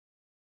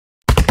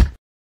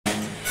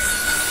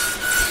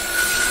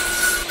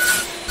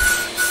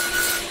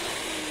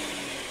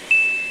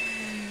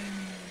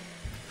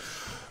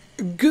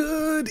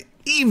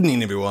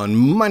Evening, everyone.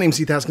 My name's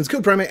Heath, Haskins,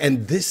 Code Primate,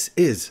 and this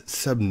is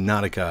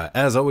Subnautica.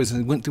 As always,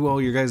 I went through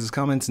all your guys'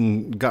 comments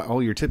and got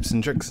all your tips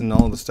and tricks and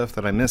all the stuff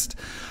that I missed.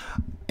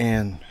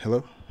 And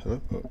hello,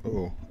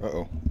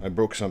 uh-oh, I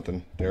broke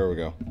something. There we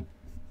go.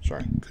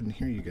 Sorry, couldn't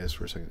hear you guys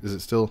for a second. Is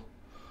it still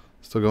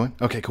going?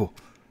 Okay, cool.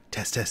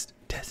 Test.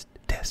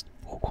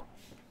 Whoa.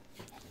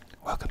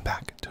 Welcome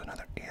back to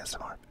another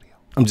ASMR video.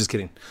 I'm just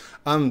kidding.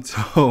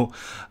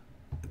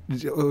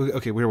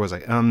 Okay, where was I?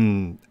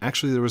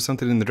 Actually, there was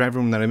something in the drive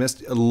room that I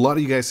missed. A lot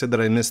of you guys said that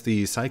I missed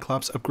the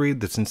Cyclops upgrade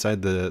that's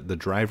inside the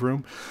drive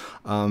room.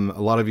 A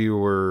lot of you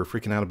were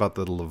freaking out about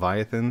the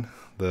Leviathan.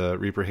 The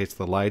Reaper hates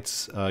the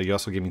lights. You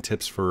also gave me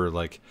tips for,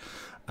 like,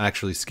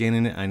 actually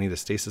scanning it. I need a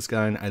stasis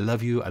gun. I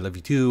love you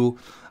too.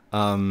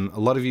 A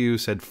lot of you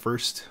said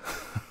first.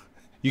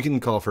 You can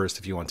call first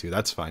if you want to.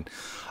 That's fine.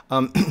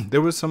 There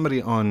was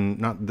somebody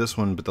on, not this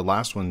one, but the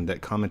last one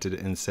that commented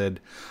and said,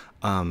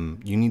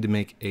 you need to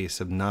make a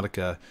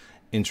Subnautica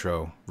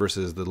intro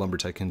versus the Lumber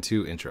Tycoon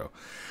 2 intro.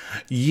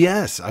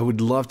 Yes, I would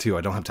love to.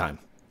 I don't have time.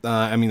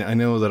 I mean, I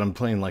know that I'm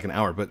playing like an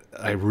hour, but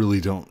I really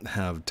don't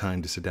have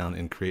time to sit down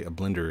and create a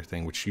Blender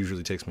thing, which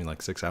usually takes me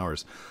like 6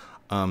 hours.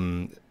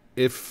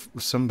 If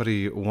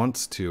somebody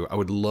wants to, I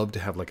would love to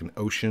have like an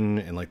ocean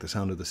and like the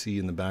sound of the sea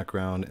in the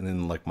background, and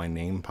then like my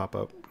name pop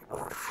up,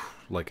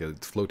 like a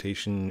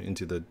flotation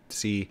into the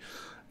sea,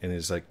 and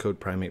it's like Code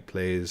Primate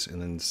plays,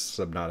 and then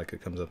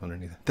Subnautica comes up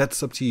underneath.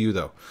 That's up to you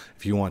though,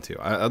 if you want to.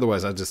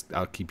 Otherwise,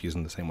 I'll keep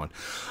using the same one.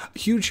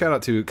 Huge shout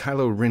out to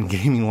Kylo Ren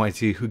Gaming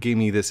YT, who gave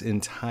me this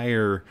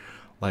entire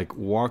like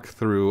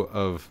walkthrough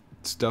of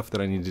stuff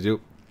that I need to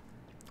do.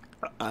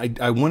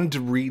 I wanted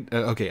to read.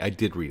 Okay, I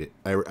did read it.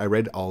 I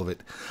read all of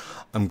it.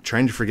 I'm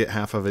trying to forget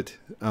half of it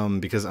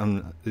because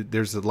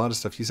there's a lot of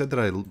stuff. You said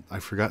that I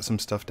forgot some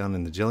stuff down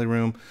in the jelly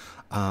room.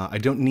 I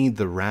don't need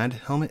the rad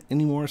helmet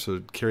anymore,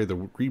 so carry the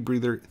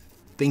rebreather.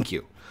 Thank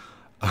you.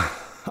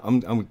 I'm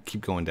gonna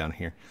keep going down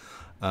here.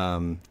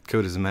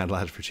 Code is a mad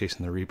lad for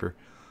chasing the Reaper.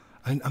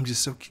 I'm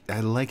just so I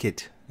like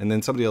it. And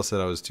then somebody else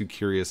said I was too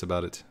curious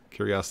about it.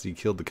 Curiosity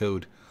killed the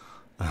code.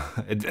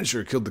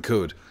 Adventure killed the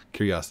code.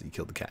 Curiosity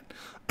killed the cat.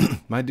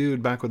 My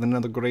dude, back with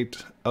another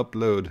great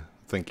upload.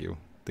 Thank you.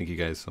 Thank you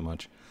guys so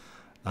much.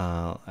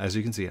 As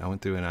you can see, I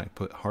went through and I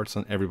put hearts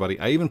on everybody.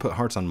 I even put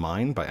hearts on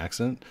mine by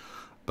accident.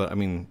 But I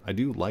mean, I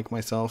do like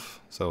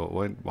myself, so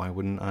why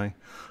wouldn't I?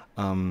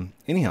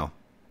 Anyhow,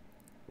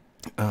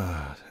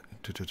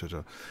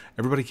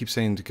 everybody keeps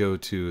saying to go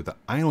to the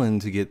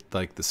island to get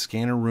like the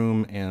scanner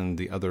room and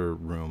the other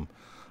room.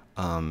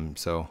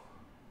 So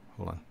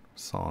hold on.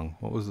 Song.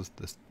 What was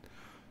this?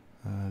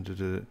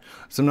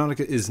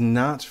 Subnautica is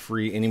not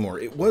free anymore.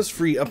 It was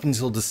free up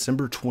until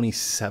December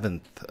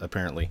 27th,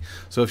 apparently.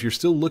 So if you're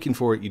still looking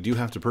for it, you do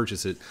have to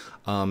purchase it.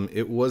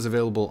 It was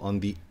available on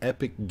the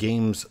Epic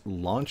Games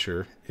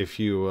launcher if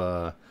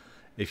you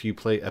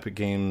play Epic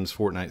Games,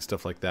 Fortnite,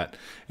 stuff like that.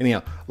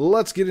 Anyhow,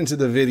 let's get into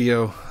the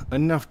video.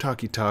 Enough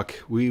talky talk.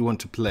 We want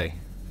to play.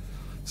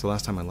 So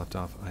last time I left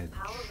off, I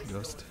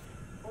just...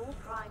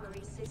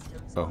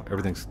 Oh,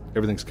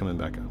 everything's coming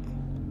back up.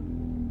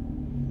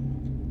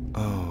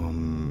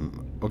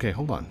 Okay,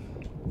 hold on.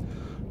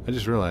 I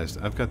just realized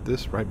I've got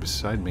this right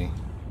beside me.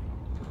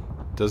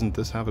 Doesn't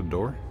this have a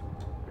door?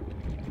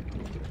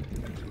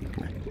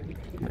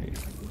 Come here.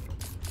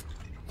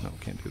 No,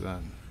 can't do that.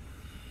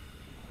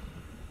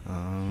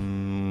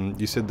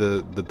 You said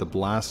that the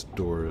blast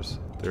doors,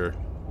 they're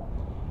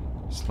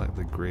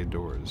slightly gray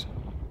doors,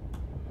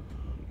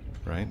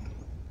 right?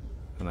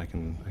 And I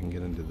can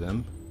get into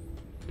them.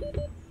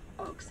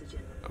 Oxygen.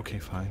 Okay,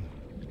 fine.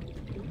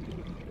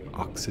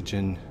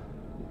 Oxygen.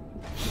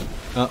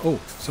 Oh,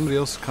 somebody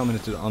else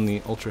commented on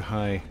the ultra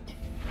high,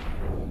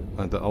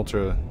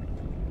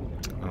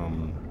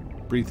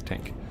 breathe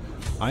tank.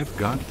 I've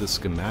got the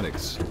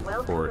schematics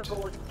for it.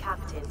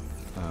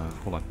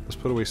 Hold on, let's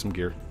put away some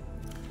gear.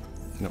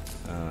 No,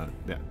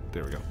 yeah,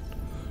 there we go.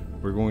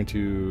 We're going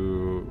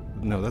to,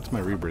 no, that's my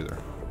rebreather.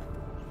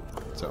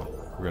 So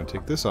we're going to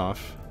take this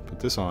off, put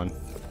this on,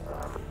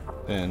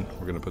 then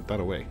we're going to put that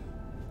away.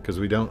 Because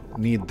we don't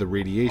need the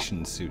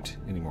radiation suit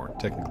anymore,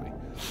 technically.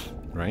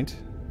 Right?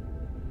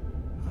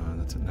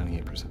 That's at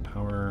 98%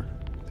 power.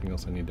 Anything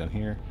else I need down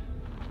here?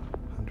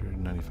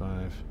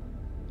 195.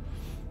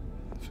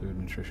 Food,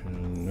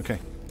 nutrition. Okay,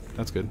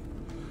 that's good.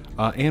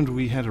 And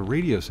we had a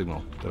radio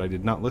signal that I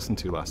did not listen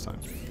to last time.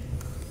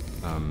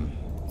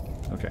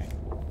 Okay,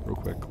 real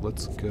quick,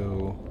 let's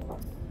go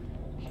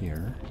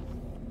here.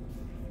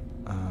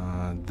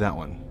 That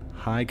one.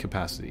 High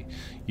capacity.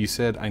 You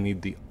said I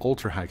need the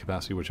ultra high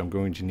capacity, which I'm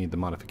going to need the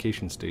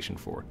modification station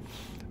for.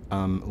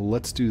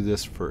 Let's do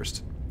this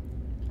first.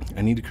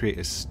 I need to create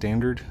a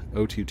standard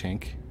O2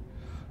 tank,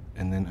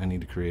 and then I need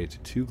to create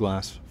 2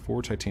 glass,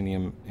 4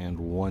 titanium, and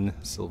 1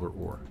 silver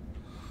ore.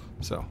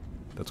 So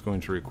that's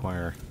going to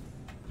require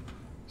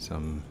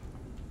some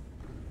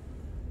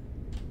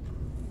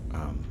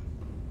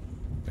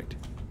wait,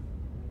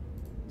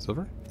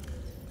 silver?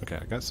 Okay,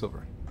 I got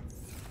silver.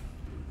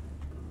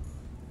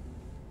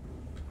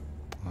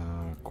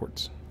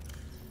 Quartz.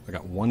 I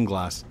got 1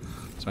 glass,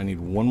 so I need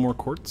 1 more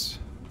quartz.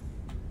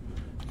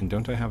 And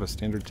don't I have a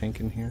standard tank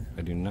in here?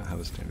 I do not have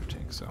a standard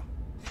tank, so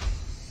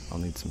I'll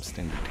need some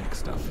standard tank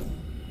stuff.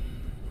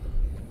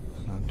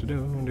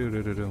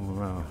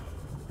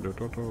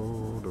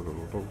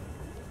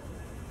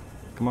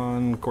 Come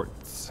on,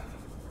 quartz.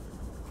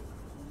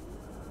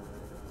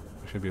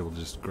 I should be able to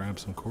just grab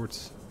some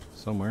quartz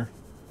somewhere,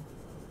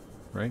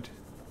 right?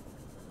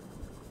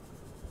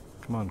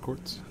 Come on,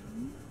 quartz.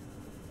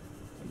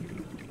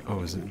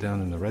 Oh, is it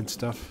down in the red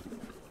stuff?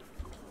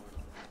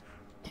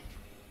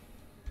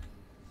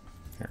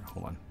 Here,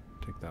 hold on.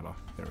 Take that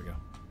off. There we go.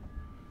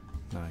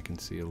 Now I can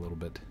see a little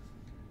bit.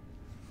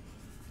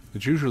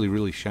 It's usually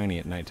really shiny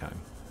at nighttime.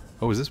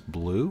 Oh, is this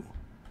blue?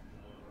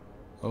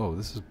 Oh,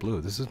 this is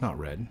blue. This is not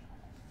red.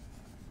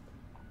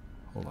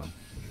 Hold on.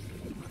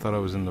 I thought I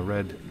was in the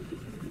red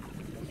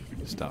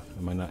stuff.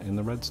 Am I not in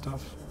the red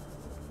stuff?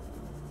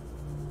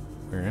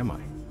 Where am I?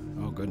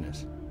 Oh,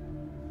 goodness.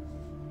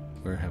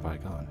 Where have I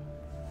gone?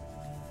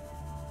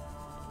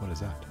 What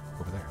is that?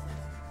 Over there.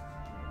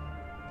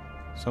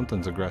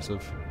 Something's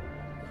aggressive.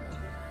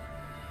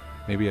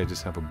 Maybe I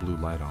just have a blue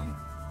light on.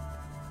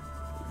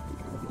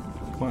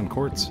 Come on,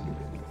 quartz.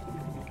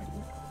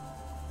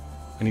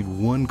 I need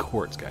one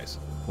quartz, guys.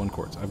 One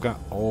quartz. I've got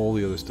all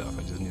the other stuff.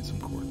 I just need some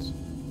quartz.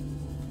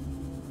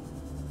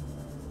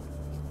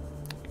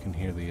 You can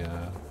hear the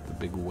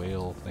big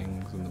whale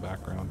things in the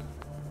background.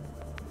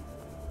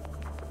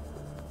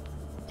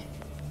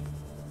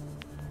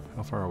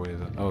 How far away is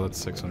that? Oh, that's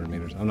 600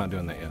 meters. I'm not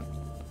doing that yet.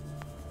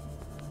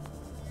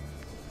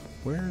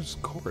 Where's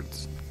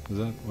quartz? Is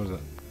that, what is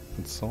that?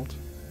 It's salt?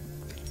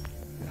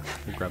 Yeah,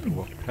 we'll grab it.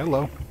 Whoa.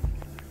 Hello.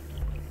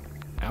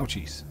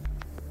 Ouchies.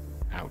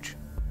 Ouch.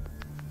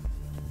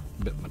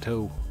 Bit my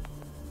toe.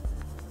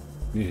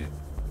 Yeah.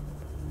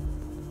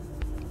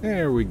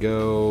 There we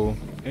go.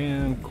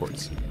 And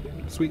quartz.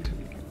 Sweet.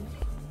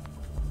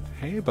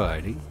 Hey,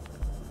 buddy.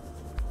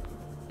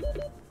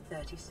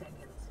 30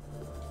 seconds.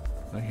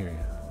 I hear you.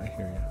 I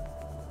hear you.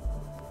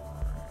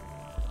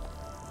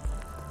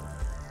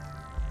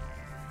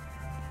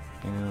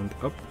 And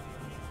up.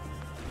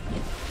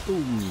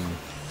 Boom.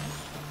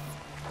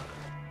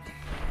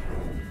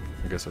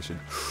 I guess I should.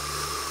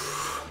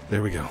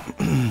 There we go.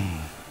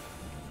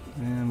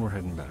 And we're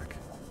heading back.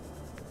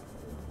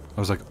 I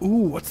was like,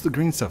 ooh, what's the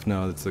green stuff?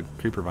 No, it's the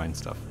creeper vine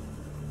stuff.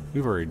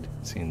 We've already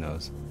seen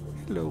those.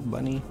 Hello,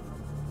 bunny.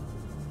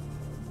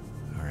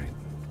 Alright.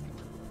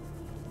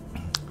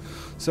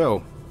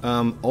 So,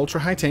 ultra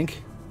high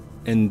tank.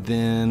 And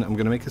then I'm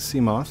going to make a sea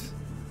moth.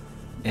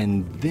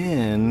 And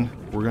then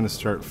we're going to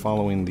start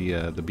following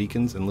the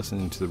beacons and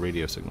listening to the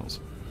radio signals.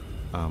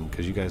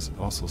 Because you guys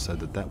also said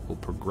that that will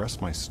progress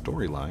my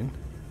storyline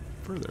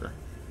further.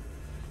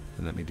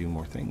 And let me do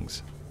more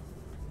things.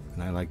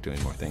 And I like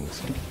doing more things.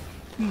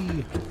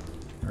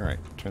 Alright,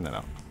 turn that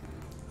out.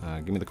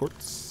 Give me the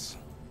quartz.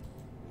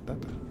 That.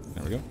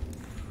 There we go.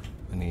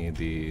 I need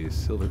the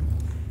silver.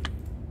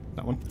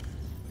 That one.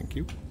 Thank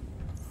you.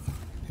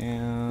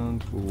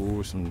 And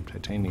ooh, some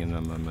titanium.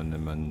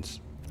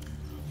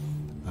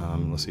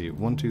 Let's see.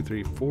 1, 2,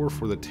 3, 4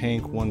 for the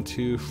tank. 1,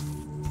 2,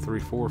 3,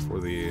 4 for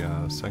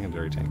the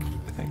secondary tank,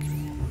 I think.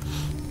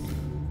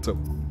 So,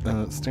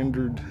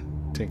 standard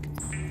tank.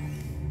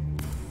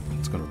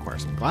 It's going to require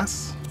some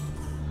glass.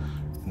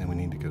 And then we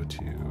need to go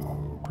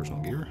to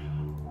personal gear.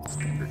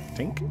 Standard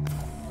tank.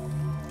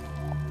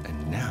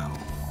 And now,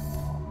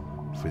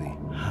 for the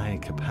high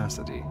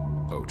capacity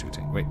O2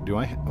 tank. Wait, do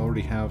I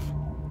already have...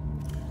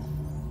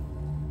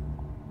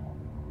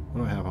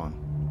 What do I have on?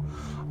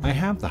 I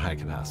have the high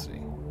capacity.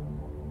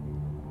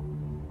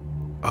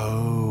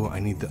 Oh, I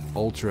need the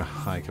ultra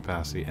high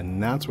capacity,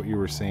 and that's what you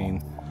were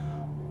saying.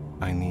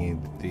 I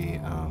need the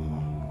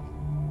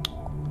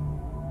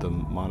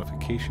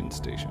modification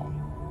station.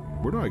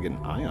 Where do I get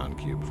an ion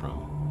cube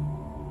from?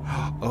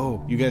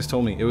 Oh, you guys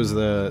told me it was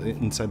the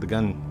inside the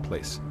gun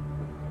place.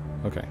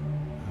 Okay,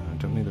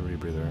 don't need the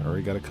rebreather. I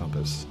already got a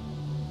compass.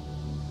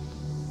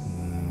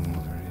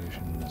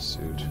 Radiation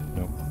suit.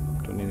 Nope,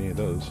 don't need any of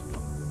those.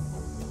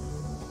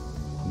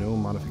 No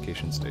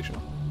modification station.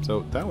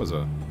 So that was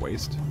a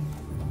waste.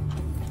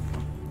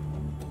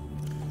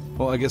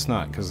 Well, I guess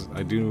not, because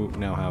I do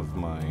now have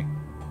my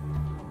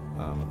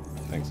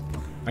things.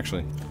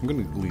 Actually, I'm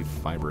going to leave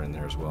fiber in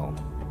there as well,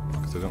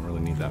 because I don't really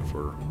need that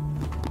for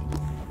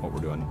what we're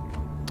doing.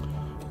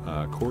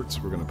 Quartz,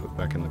 we're going to put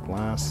back in the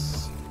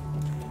glass.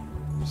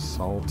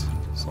 Salt,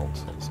 salt,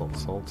 salt, salt,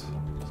 salt,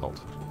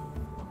 salt.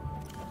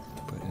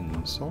 Put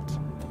in salt.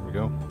 There we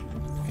go.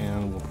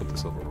 And we'll put the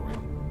silver away.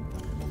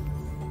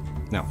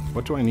 Now,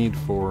 what do I need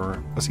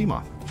for a sea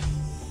moth?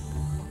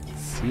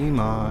 Sea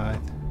moth.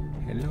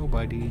 Hello,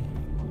 buddy.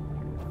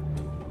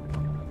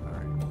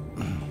 Alright.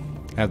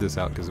 I have this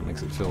out because it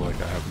makes it feel like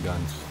I have a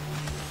gun,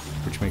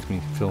 which makes me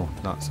feel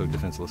not so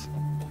defenseless.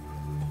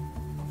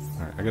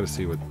 Alright, I gotta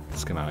see what the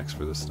schematics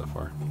for this stuff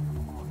are.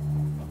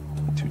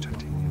 2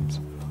 titaniums,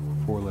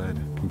 4 lead,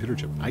 computer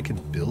chip. I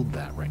could build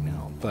that right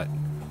now, but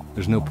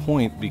there's no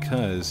point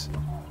because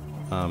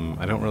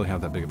I don't really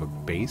have that big of a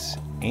base,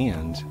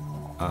 and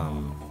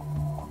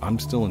I'm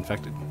still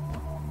infected.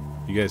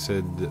 You guys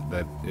said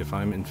that if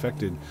I'm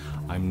infected,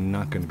 I'm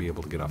not going to be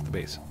able to get off the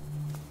base.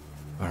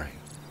 Alright.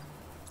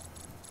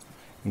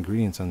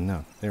 Ingredients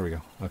unknown. There we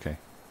go. Okay.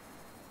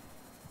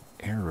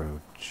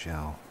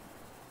 Aerogel.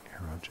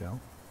 Aerogel?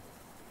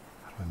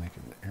 How do I make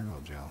an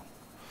aerogel?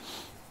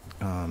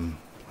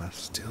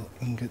 Last steel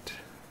ingot.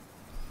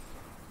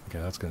 Okay,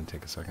 that's going to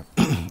take a second.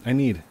 I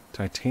need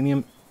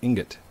titanium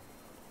ingot,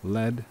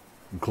 lead,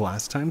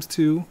 glass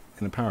 ×2,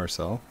 and a power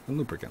cell, and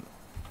lubricant.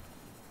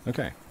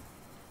 Okay.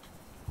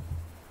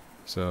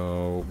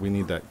 So, we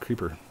need that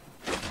creeper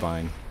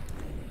vine.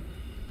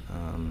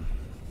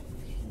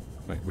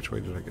 Wait, which way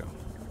did I go?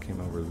 I came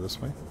over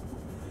this way.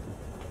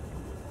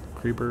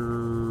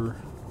 Creeper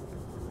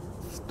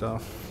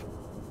stuff.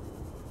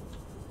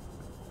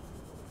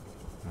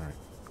 Alright,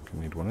 we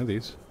need one of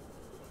these.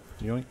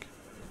 Yoink.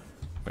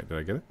 Wait, did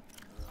I get it?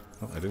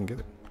 Oh, I didn't get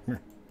it. Come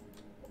here.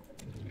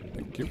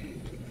 Thank you.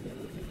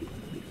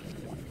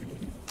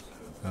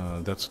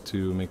 That's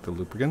to make the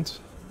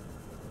lubricants.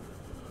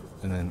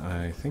 And then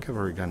I think I've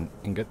already got an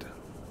ingot.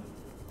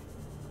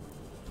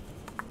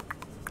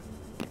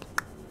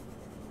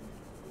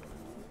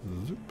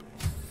 Zoop.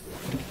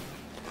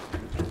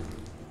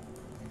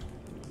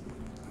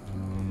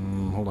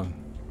 Hold on.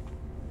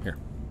 Here.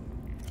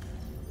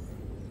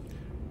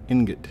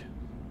 Ingot.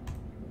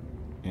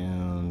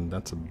 And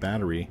that's a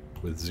battery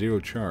with 0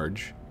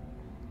 charge.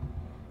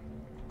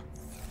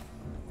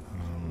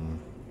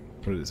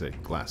 What did it say?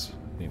 Glass.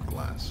 I need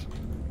glass.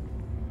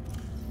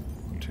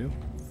 1, 2.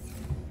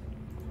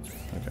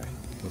 Okay,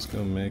 let's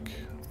go make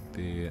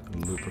the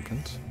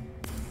lubricant.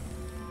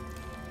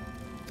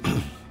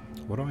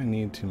 What do I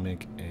need to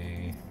make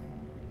a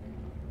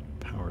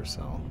power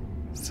cell?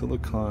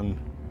 Silicon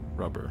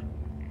rubber.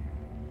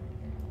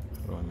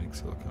 How do I make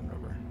silicon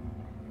rubber?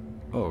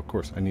 Oh, of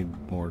course, I need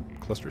more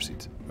cluster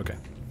seeds. Okay.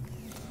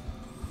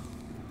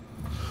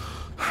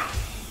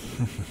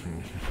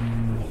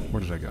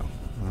 Where did I go?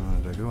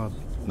 Did I go out?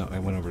 No, I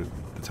went over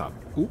the top.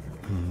 Ooh.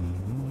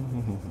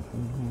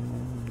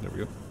 There we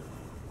go.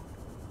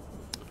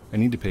 I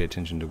need to pay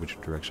attention to which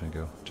direction I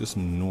go. Just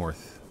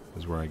north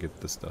is where I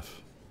get this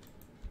stuff.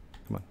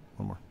 Come on,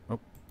 one more. Oh,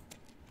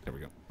 there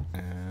we go.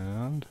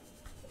 And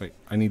wait,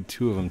 I need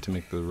 2 of them to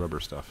make the rubber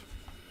stuff.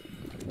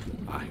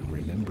 I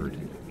remembered.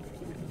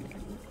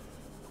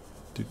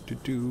 Do do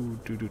do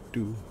do do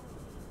do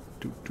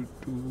do do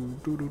do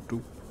do do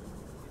do.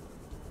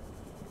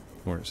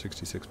 We're at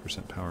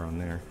 66% power on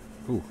there.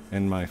 Ooh,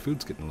 and my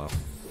food's getting low.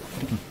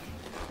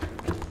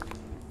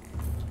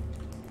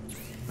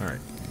 All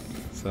right.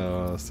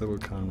 So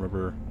silicon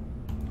rubber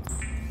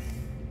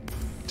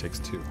takes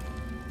 2,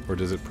 or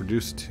does it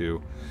produce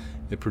 2?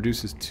 It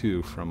produces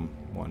 2 from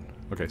 1.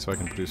 Okay, so I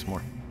can produce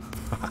more.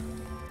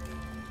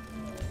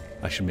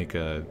 I should make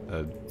a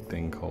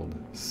thing called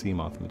sea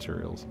moth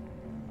materials.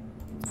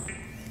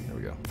 There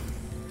we go.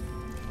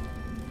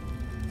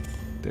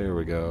 There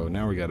we go.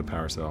 Now we got a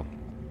power cell.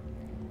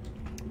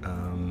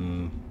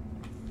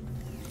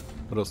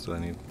 What else do I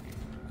need?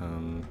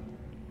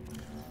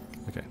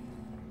 Okay.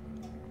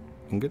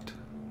 Ingot.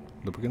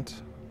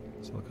 Lubricant,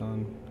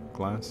 silicon,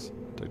 glass,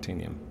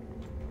 titanium.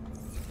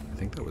 I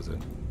think that was it,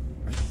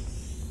 right?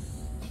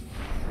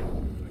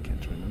 I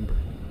can't remember.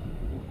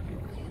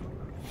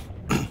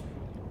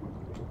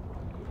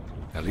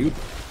 Alley-oop.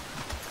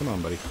 Come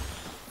on, buddy.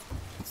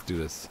 Let's do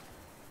this.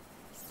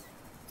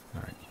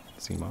 Alright,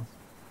 sea moth.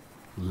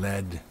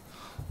 Lead.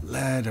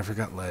 Lead, I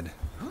forgot lead.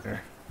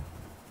 There.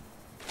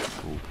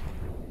 Cool.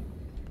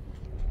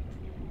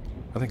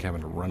 I think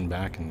having to run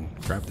back and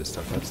grab this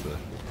stuff, that's the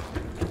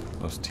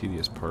most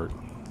tedious part.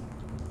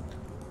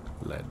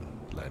 Lead,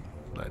 lead,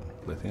 lead.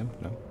 Lithium?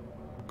 No?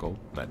 Gold?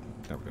 Lead.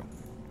 There we go.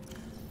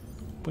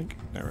 Blink.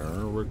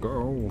 There we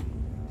go.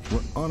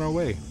 We're on our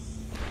way.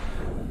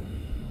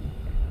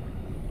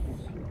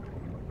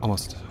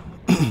 Almost.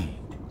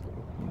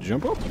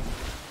 Jump up.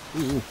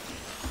 Ooh.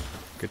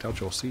 Get out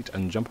your seat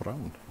and jump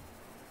around.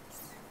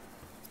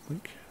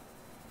 Blink.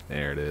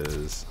 There it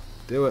is.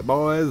 Do it,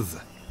 boys.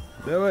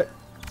 Do it.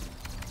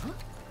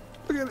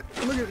 Look at it.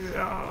 Look at it.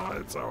 Oh,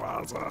 it's so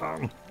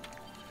awesome.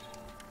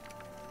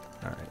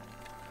 Alright.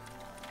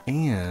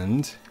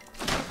 And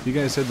you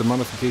guys said the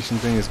modification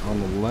thing is on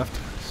the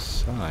left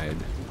side.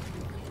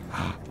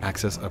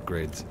 Access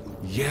upgrades.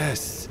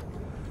 Yes.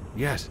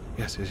 Yes.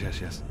 Yes, yes, yes,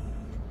 yes.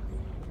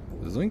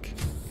 Zoink.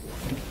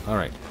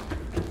 Alright.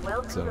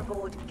 Welcome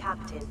aboard,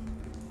 Captain.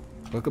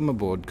 Welcome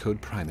aboard,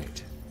 Code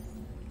Primate.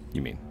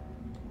 You mean?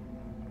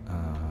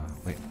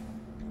 Wait.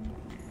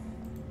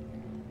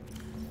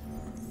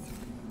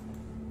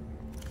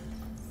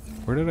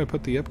 Where did I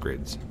put the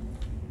upgrades?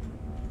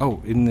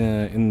 Oh,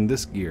 in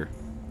this gear.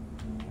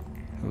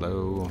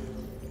 Hello.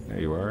 There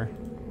you are.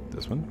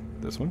 This one.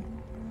 This one.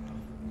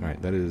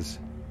 Alright, that is...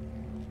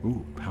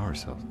 Ooh, power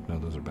cells. No,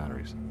 those are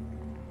batteries.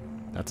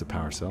 That's a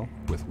power cell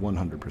with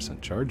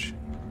 100% charge.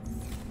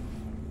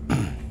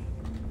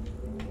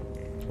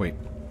 Wait.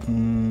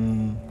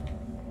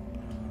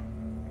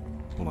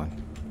 Hold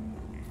on.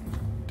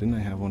 Didn't I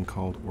have one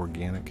called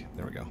organic?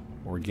 There we go.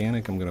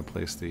 Organic, I'm going to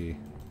place the...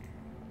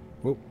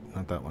 Whoa,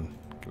 not that one.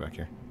 Get back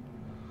here.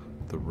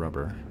 the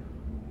rubber.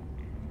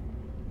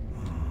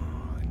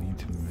 I need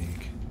to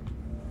make...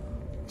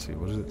 Let's see,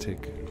 what does it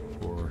take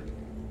for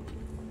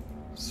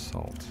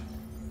salt?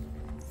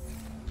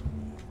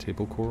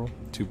 Table coral?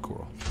 Tube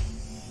coral.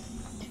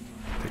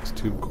 Takes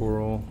tube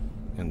coral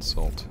and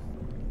salt.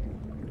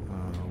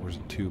 Where's a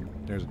tube?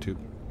 There's a tube.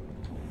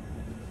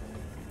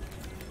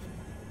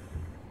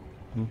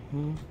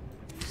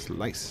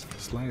 Slice,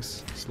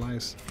 slice,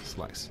 slice,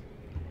 slice.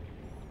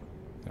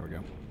 There we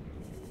go.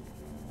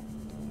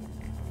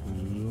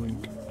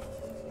 Link.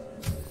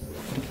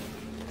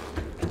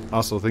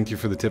 Also, thank you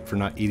for the tip for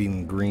not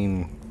eating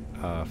green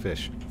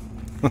fish.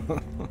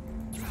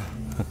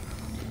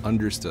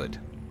 Understood.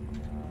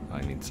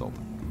 I need salt.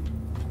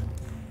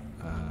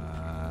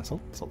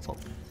 Salt, salt,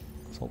 salt,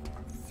 salt.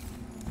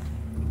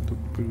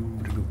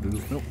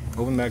 Nope.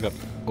 Open bag up.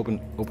 Open,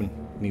 open.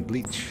 Need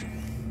bleach.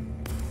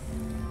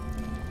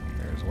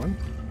 There's one.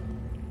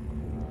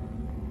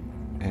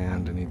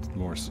 And I need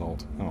more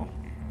salt. Oh.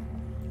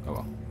 Oh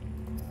well.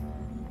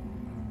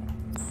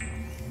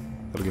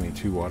 That'll give me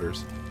 2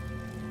 waters.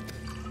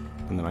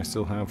 And then I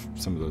still have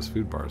some of those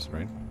food bars,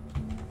 right?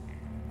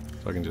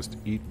 So I can just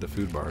eat the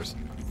food bars.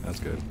 That's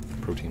good.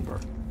 Protein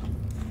bar.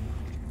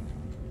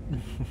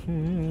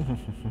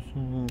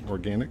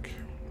 Organic.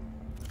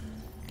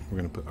 We're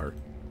gonna put our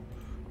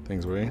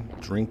things away.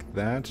 Drink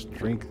that.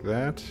 Drink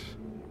that.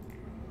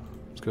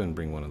 Let's go ahead and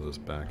bring one of those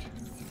back.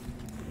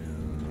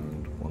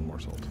 And one more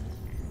salt.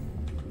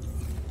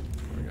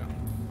 There we go.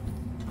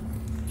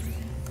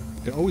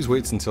 It always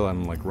waits until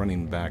I'm like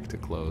running back to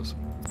close.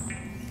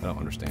 I don't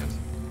understand.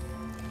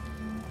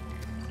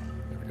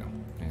 There we go.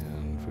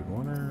 And food and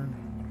water.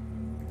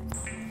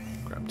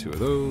 Grab 2 of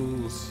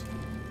those.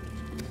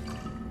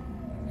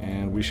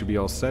 And we should be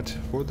all set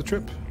for the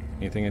trip.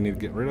 Anything I need to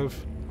get rid of?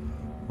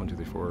 1, 2,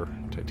 3, 4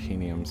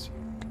 titaniums.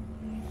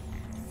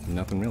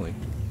 Nothing really.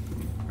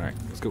 Alright,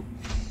 let's go.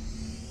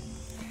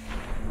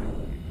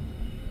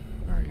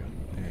 Where are you?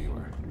 There you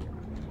are.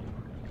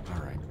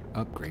 Alright,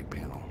 upgrade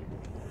panel.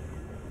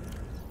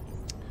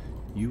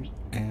 You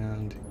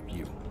and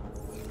you.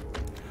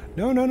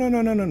 No, no, no,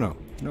 no, no, no, no.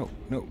 No,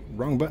 no,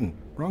 wrong button.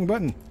 Wrong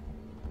button.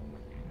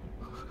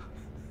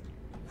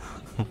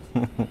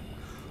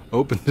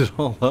 Opened it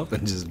all up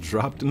and just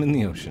dropped them in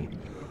the ocean.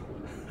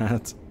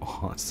 That's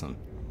awesome.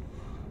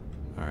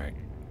 Alright,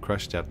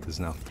 crush depth is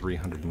now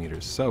 300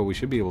 meters, so we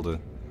should be able to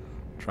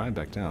try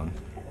back down.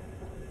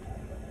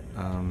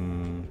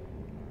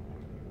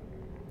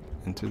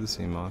 Into the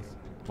sea moth.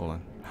 Hold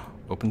on.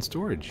 Open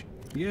storage.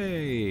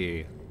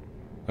 Yay!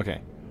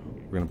 Okay,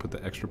 we're going to put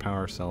the extra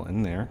power cell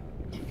in there,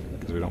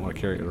 because we don't want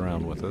to carry it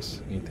around with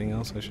us. Anything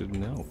else I should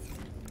know?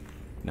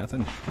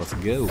 Nothing. Let's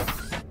go.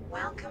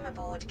 Welcome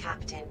aboard,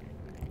 Captain.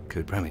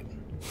 Good primate.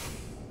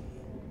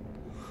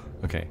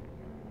 Okay,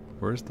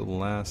 where's the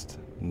last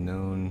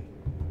known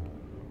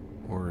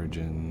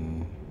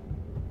origin?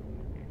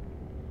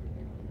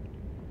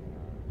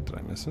 Did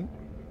I miss it?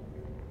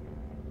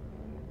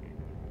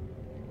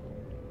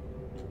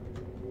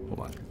 Hold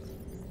on.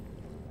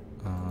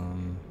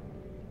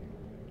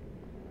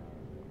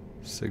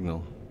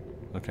 Signal.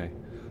 Okay.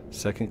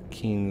 Second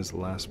Keen's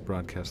last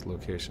broadcast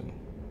location.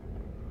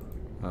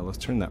 Let's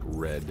turn that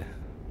red.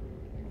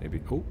 Maybe.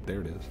 Oh,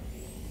 there it is.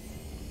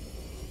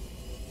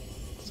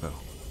 So,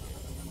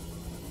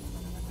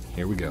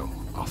 here we go.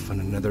 Off on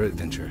another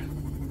adventure.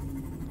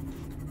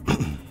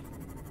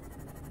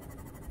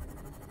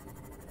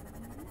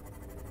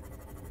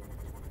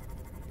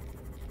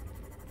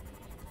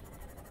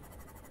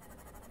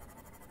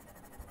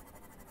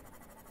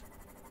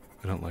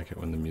 I don't like it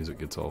when the music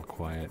gets all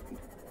quiet.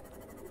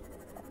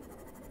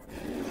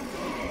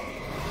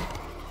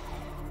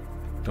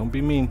 Don't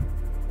be mean.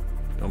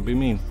 Don't be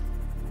mean.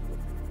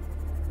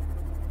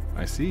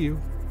 I see you.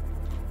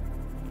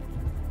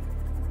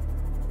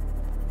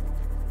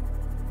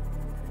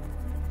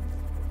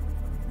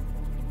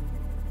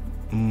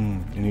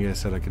 And you guys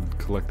said I could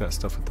collect that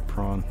stuff with the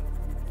prawn.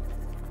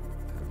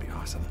 That would be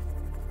awesome.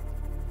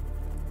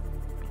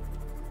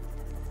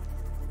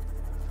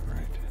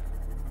 Alright.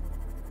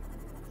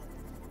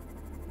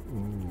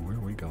 Ooh, where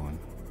are we going?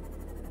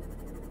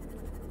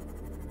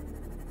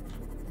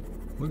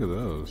 Look at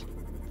those.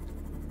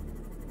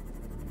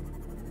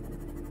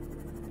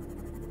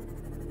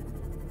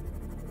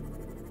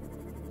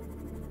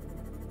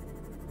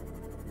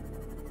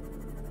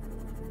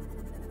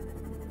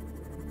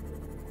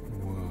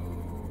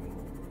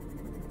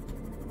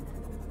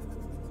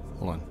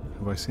 Hold on.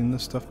 Have I seen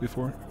this stuff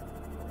before?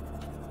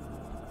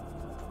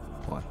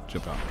 Hold on.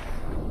 Jump out.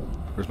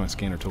 Where's my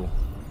scanner tool?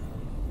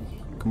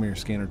 Come here,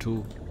 scanner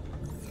tool.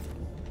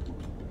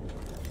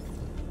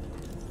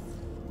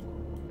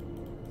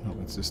 No,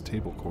 it's this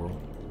table coral.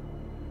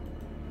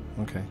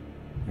 Okay.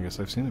 I guess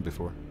I've seen it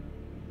before.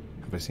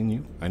 Have I seen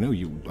you? I know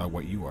you,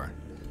 what you are.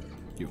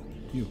 You.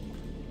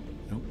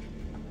 Nope.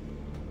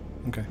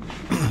 Okay.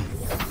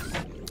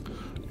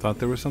 Thought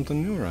there was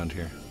something new around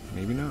here.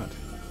 Maybe not.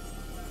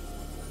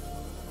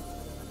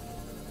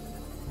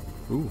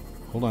 Ooh,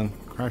 hold on.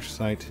 Crash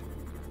site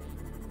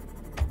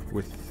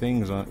with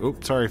things on. Oh,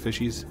 sorry,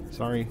 fishies.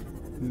 Sorry.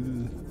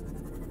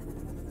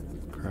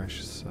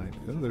 Crash site.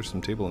 Oh, there's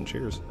some table and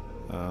chairs.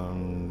 Have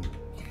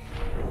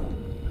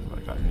I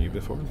gotten you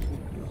before?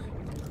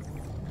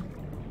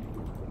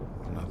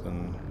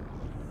 Nothing.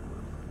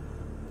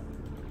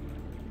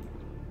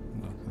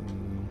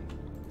 Nothing.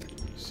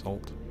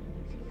 Salt.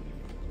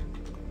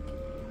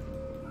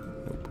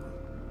 Nope.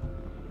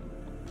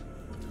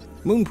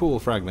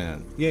 Moonpool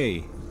fragment.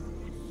 Yay.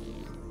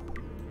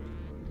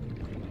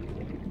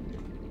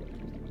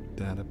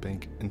 Data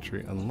bank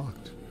entry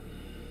unlocked.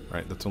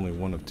 Right, that's only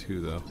one of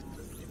two though.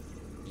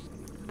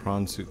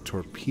 Prawn suit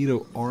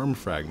torpedo arm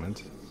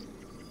fragment.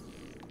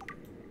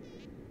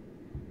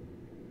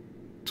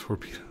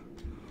 Torpedo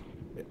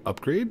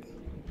upgrade,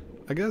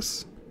 I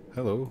guess.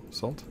 Hello,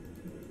 salt.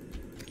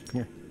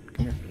 Come here,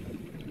 come here.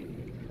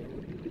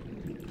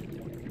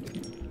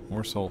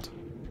 More salt.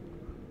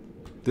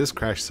 This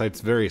crash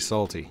site's very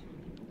salty.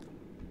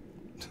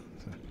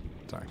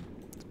 Sorry,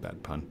 it's a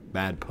bad pun.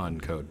 Bad pun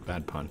code.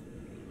 Bad pun.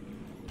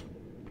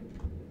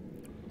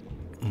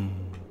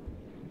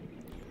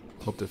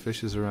 Hope the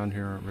fishes around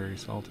here aren't very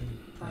salty.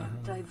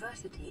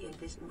 Diversity in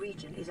this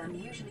region is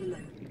unusually low.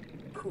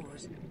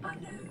 Cause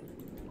unknown.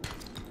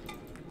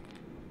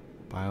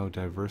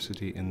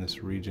 Biodiversity in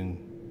this region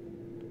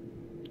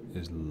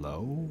is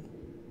low?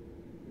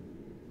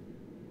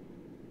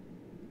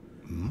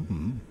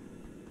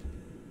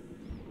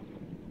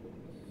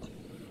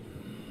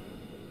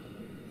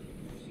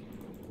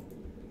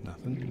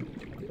 Nothing.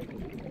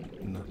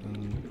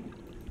 Nothing.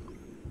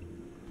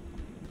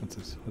 What's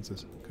this? What's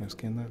this? Can I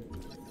scan that?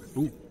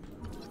 Ooh.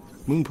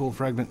 Moonpool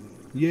fragment.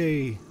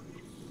 Yay.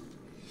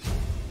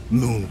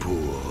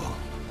 Moonpool.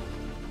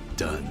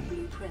 Done.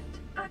 Blueprint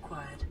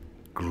acquired.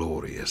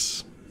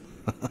 Glorious.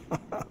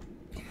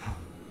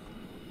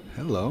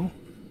 Hello.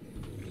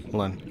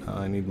 Hold on.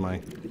 I need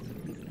my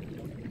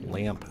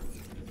lamp.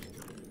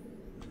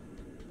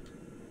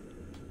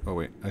 Oh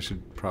wait, I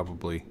should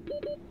probably...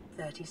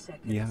 30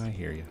 seconds. Yeah, I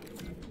hear you.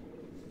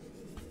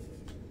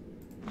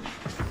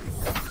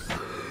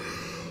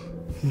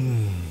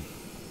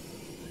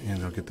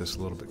 And I'll get this a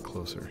little bit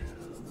closer.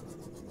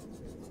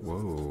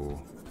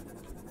 Whoa.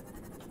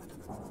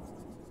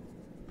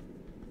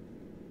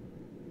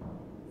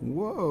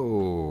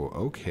 Whoa,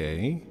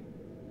 okay.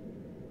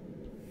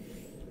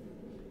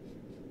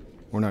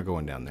 We're not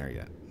going down there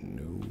yet.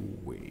 No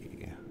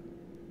way.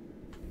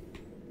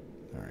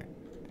 Alright.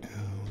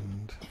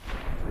 And...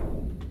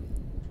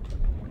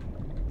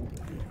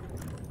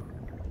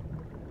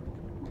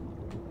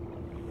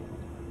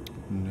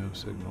 no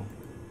signal.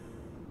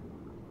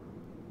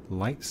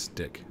 Light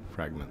stick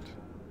fragment.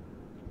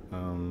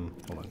 Hold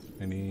on.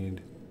 I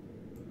need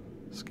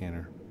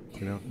scanner.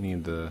 We don't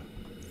need that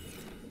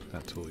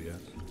tool yet.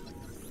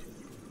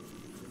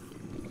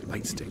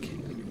 Light stick.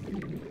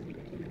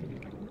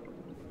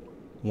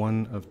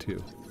 One of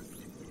two.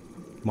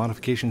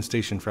 Modification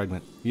station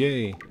fragment.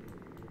 Yay!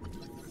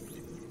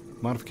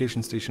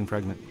 Modification station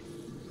fragment.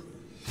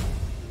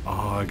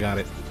 Oh, I got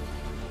it.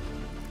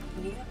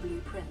 New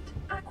blueprint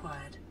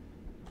acquired.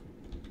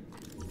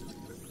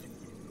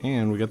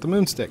 And we got the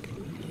moon stick.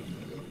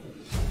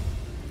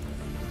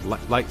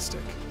 Light stick.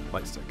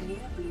 Light stick. New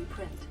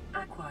blueprint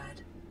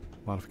acquired.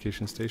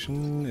 Modification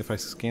station. If I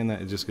scan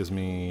that, it just gives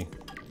me...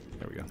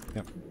 There we go.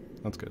 Yep.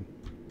 That's good.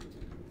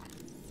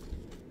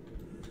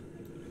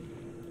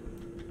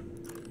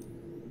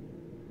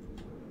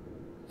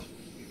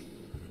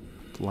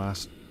 The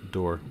last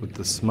door with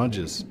the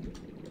smudges.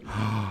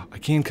 I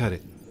can cut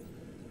it.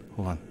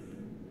 Hold on.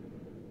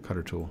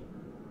 Cutter tool.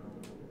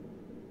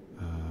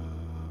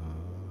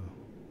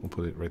 We'll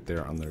put it right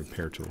there on the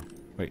repair tool.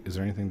 Wait, is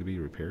there anything to be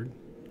repaired?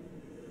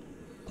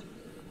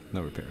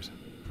 No repairs.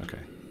 Okay.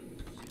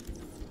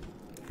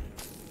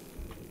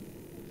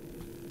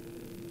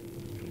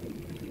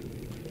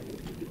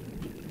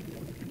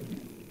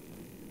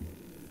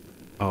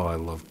 Oh, I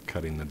love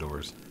cutting the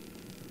doors.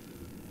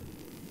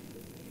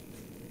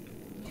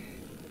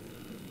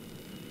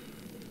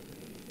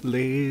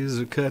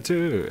 Laser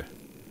cutter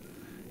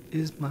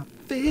is my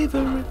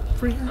favorite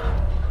friend.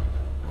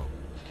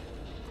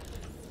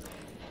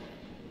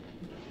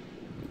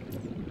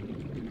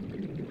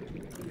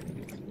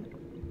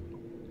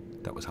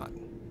 That was hot.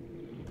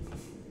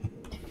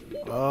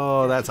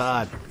 Oh, that's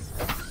hot.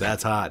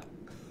 That's hot.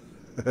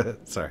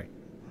 Sorry.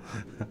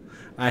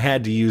 I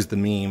had to use the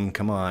meme.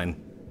 Come on.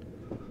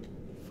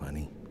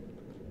 Funny.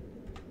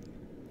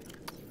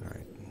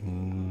 Alright.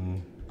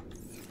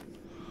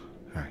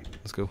 Alright,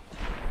 let's go.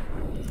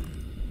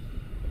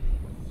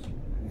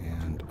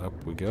 And up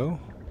we go.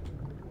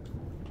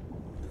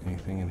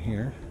 Anything in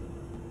here?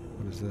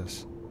 What is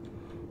this?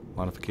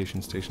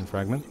 Modification station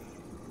fragment.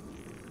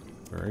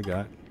 Already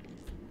got.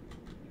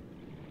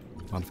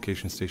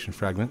 Modification station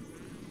fragment.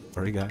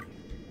 Already got.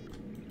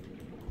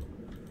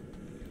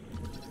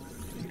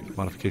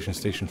 Modification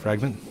station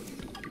fragment.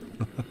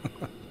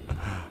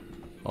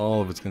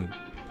 All of it's gonna...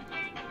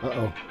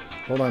 Uh-oh.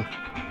 Hold on.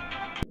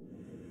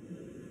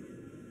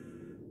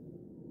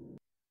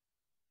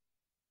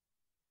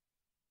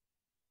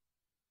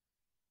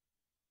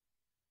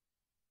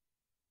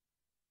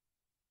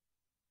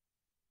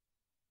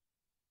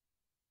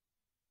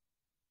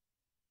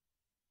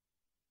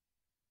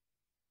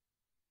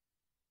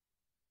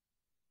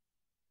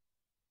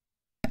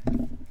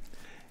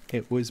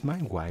 It was my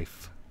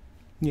wife.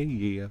 Yeah,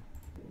 yeah.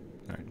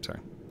 Alright, sorry.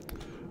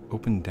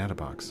 Open data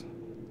box.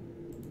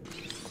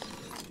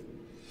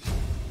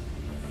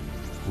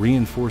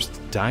 Reinforced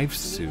dive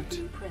suit.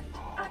 Blueprint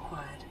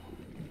acquired.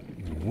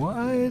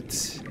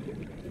 What?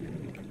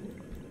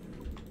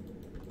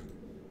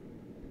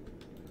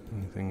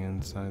 Anything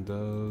inside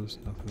those?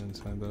 Nothing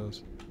inside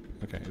those.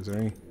 Okay, is there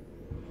any...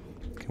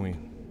 Can we...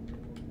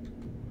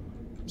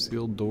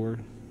 Sealed door?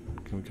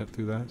 Can we cut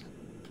through that?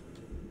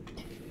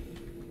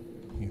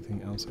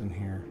 Anything else in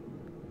here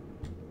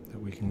that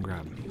we can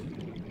grab?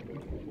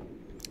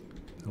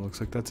 It looks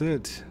like that's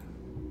it.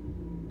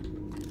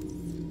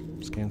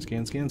 Scan,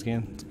 scan, scan,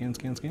 scan. Scan,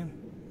 scan, scan.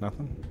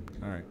 Nothing?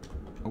 Alright.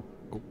 Oh,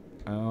 oh.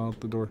 Out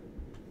the door.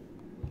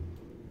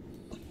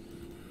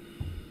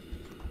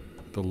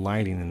 The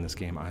lighting in this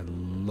game. I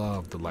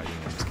love the lighting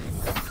in this game.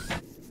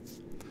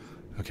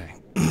 Okay.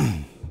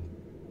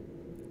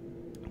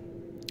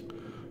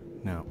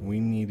 Now, we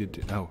needed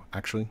to... Oh,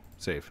 actually,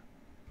 save.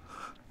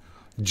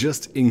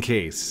 Just in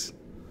case.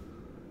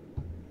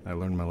 I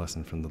learned my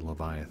lesson from the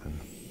Leviathan.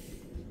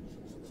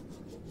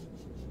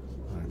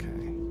 Okay.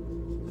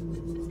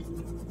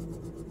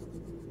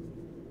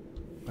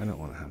 I don't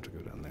want to have to go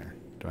down there.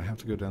 Do I have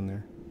to go down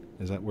there?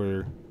 Is that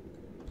where...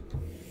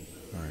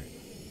 Alright.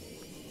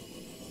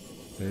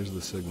 There's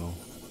the signal.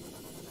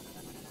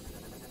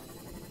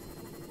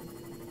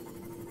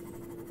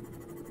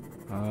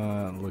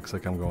 Looks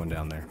like I'm going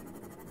down there.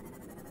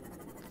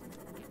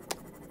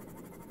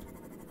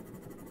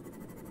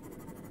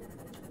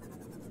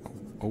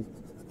 Oh.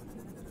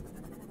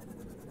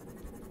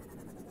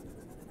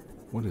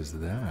 What is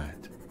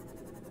that?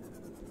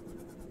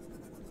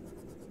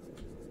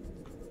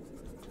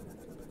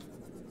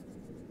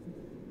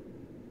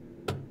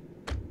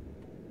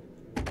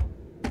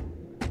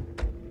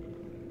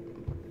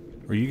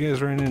 Are you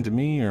guys running into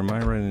me or am I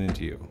running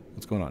into you?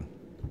 What's going on?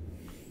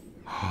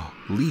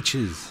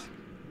 Leeches!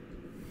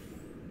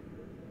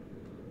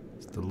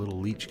 It's the little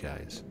leech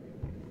guys.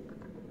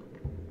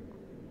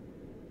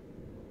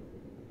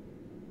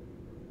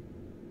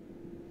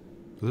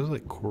 Are those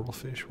like coral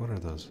fish? What are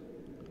those?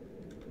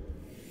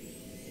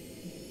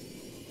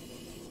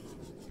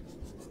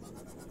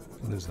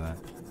 What is that?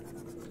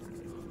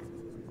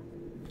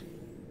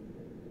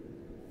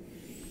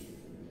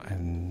 I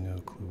have no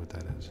clue what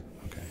that is.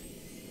 Okay.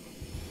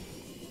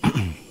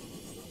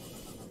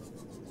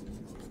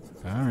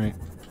 Alright.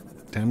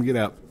 Time to get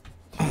out.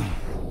 Alright,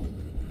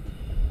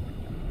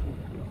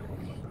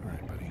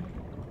 buddy.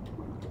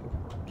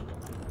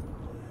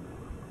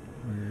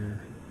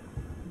 Where?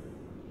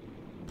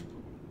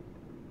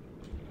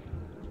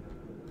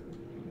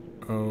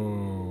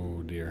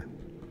 Oh, dear.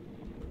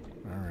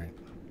 Alright.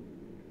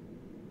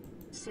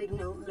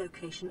 Signal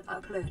location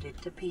uploaded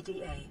to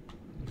PDA.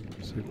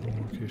 Signal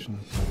location.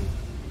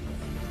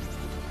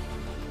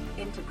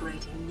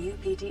 Integrating new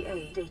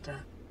PDA data.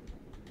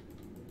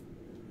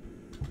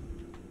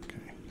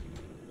 Okay.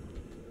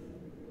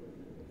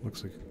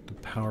 Looks like the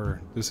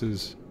power. This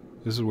is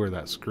where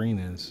that screen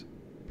is.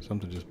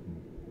 Something just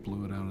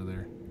blew it out of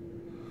there.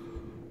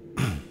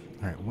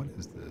 Alright, what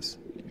is this?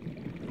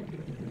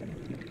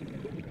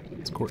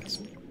 It's quartz.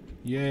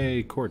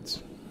 Yay,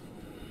 quartz.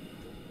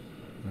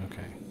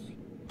 Okay.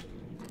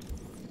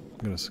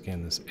 I'm gonna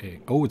scan this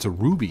egg. Oh, it's a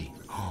ruby.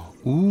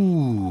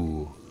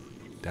 Ooh,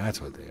 that's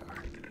what they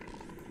are.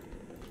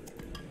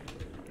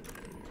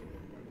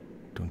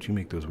 Don't you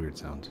make those weird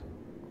sounds.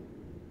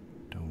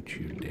 Don't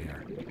you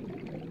dare.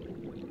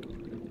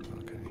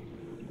 Okay.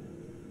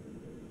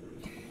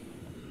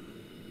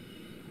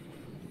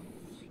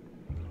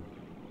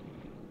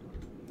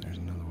 There's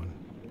another one.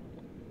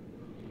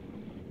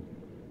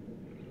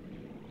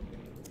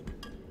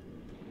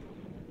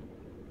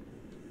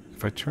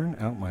 If I turn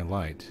out my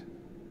light,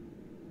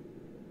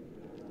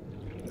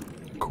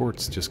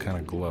 quartz just kind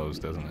of glows,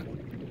 doesn't it?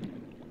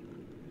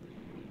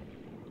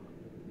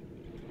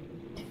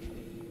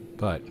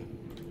 But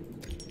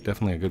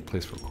definitely a good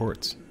place for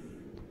quartz.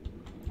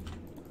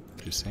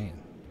 Just saying.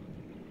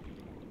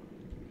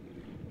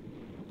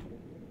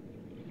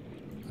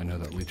 I know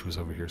that leech was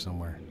over here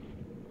somewhere.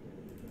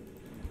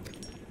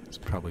 It's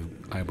probably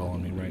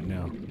eyeballing me right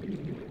now.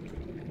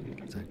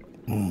 It's like,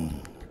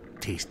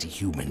 tasty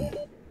human.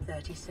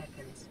 30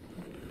 seconds.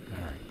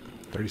 Alright,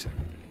 30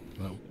 seconds.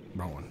 No,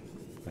 wrong one.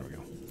 There we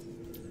go.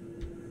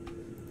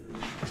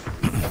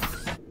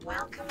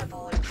 Welcome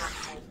aboard,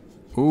 Captain.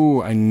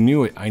 Ooh, I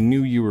knew it. I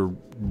knew you were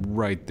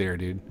right there,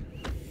 dude.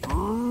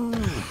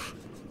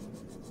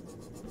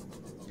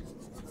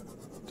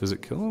 Does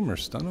it kill him or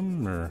stun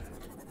him or...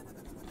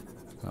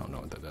 I don't know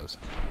what that does.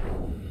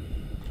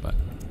 But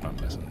I'm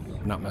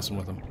not messing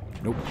with him.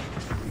 Nope.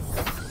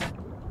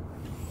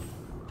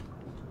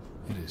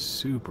 It is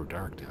super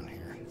dark down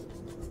here.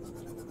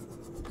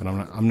 But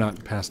I'm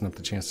not passing up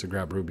the chance to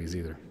grab rubies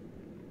either.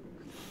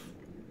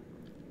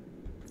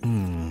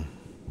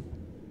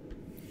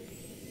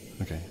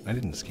 Okay, I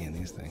didn't scan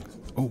these things.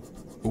 Oh.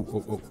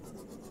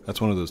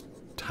 That's one of those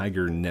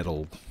tiger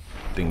nettle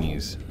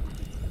thingies.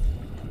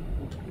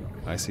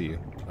 I see you.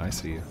 I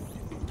see you.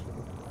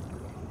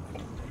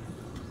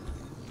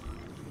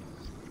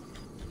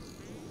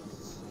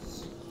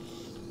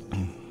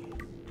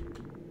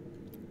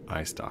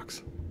 eye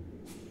stalks.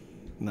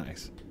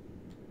 Nice.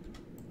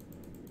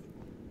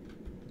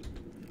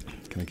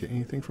 Can I get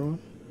anything from him?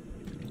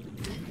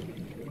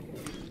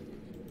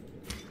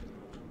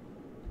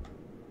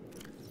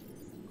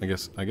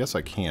 I guess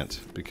I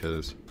can't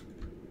because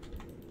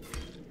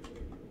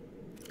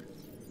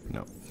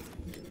no.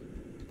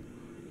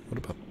 What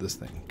about this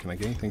thing? Can I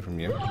get anything from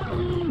you?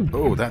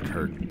 Oh, that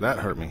hurt. That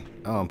hurt me.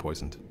 Oh, I'm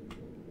poisoned.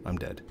 I'm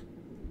dead.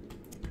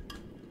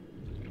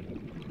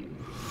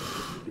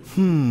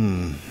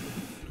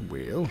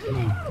 Well.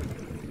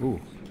 Ooh.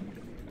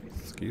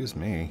 Excuse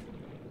me.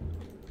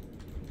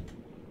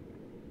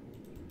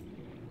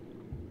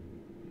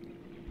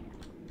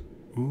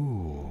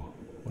 Ooh.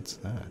 What's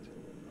that?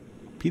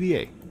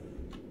 PDA.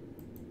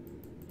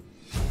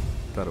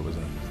 Thought it was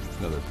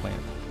another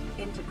plant.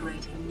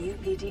 Integrating new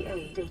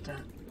PDA data.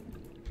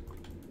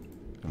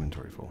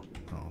 Inventory full.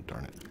 Oh,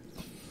 darn it.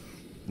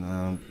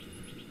 No.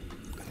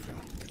 There you go.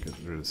 Get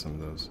rid of some of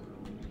those.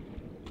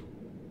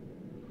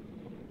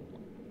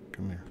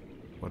 Come here.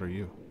 What are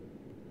you?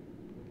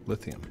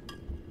 Lithium.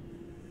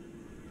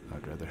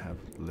 I'd rather have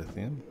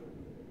lithium.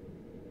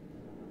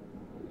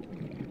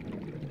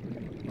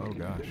 Oh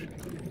gosh.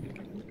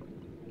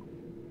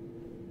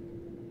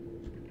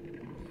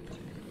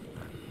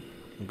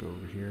 We'll go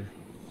over here.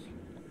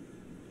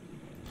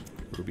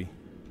 Ruby.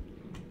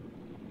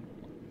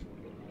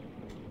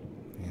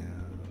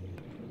 And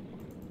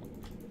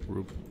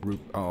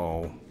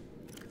oh.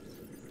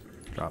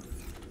 Drop.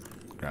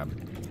 Grab.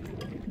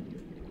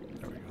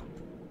 There we go.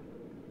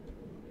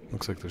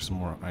 Looks like there's some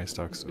more eye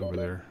stalks over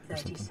there or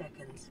 30 something.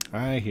 seconds.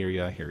 I hear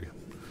you, I hear you.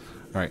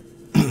 Alright.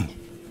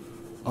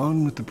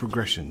 On with the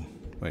progression.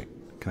 Wait,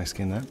 can I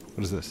scan that?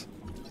 What is this?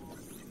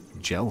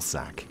 Gel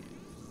sack.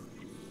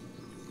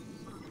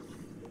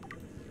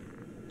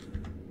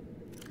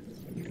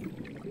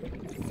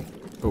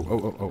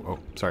 Oh.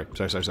 Sorry.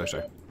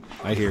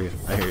 I hear you.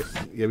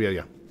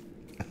 Yeah.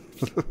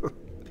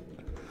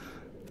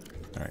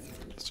 Alright,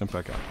 let's jump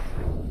back out.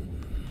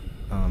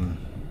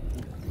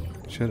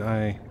 Should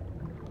I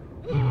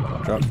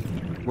drop?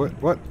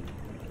 What?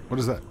 What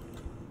is that?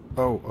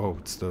 Oh,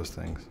 it's those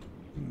things.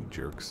 You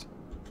jerks.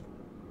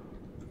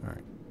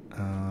 Alright.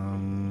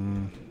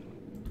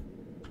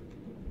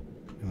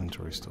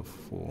 Inventory's still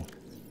full.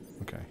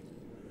 Okay.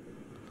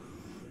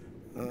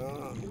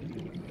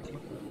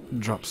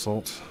 Drop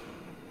salt.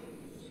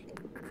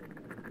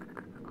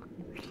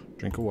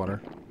 Drink of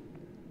water.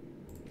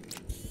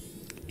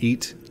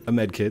 Eat a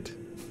med kit.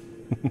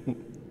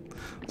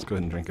 Let's go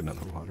ahead and drink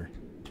another water.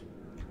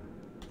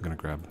 I'm gonna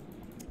grab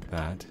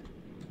that.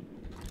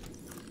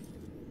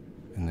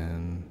 And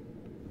then,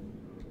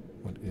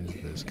 what is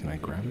this? Can I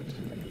grab it?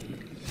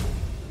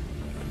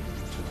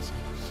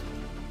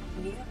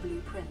 New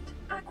blueprint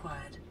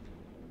acquired.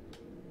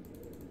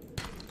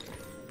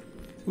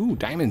 Ooh,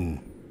 diamond.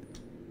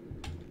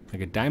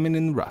 Like a diamond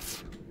in the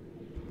rough.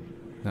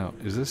 Now,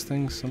 is this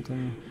thing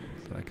something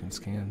that I can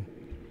scan?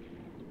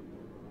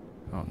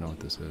 I don't know what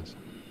this is.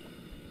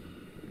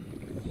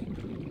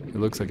 It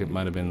looks like it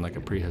might have been like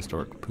a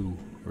prehistoric poo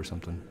or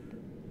something.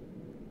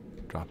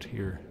 Dropped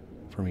here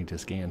for me to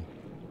scan.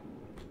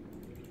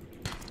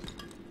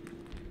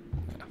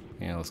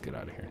 Yeah, let's get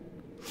out of here.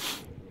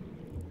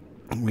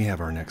 We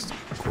have our next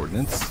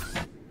coordinates.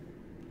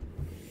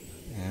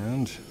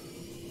 And...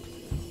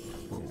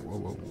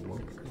 Whoa.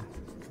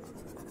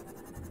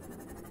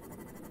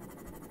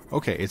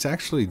 Okay, it's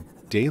actually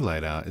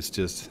daylight out. It's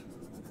just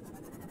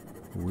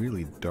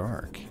really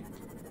dark.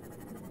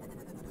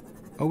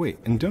 Oh wait,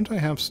 and don't I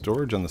have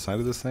storage on the side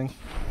of this thing?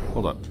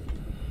 Hold up.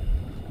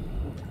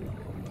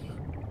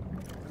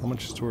 How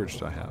much storage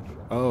do I have?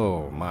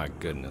 Oh my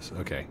goodness.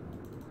 Okay.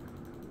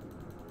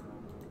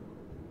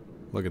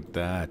 Look at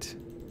that.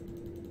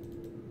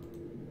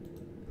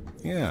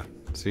 Yeah,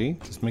 see?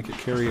 Just make it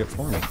carry it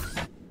for me.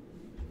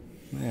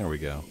 There we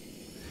go.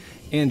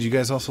 And you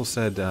guys also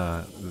said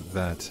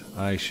that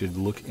I should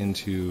look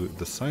into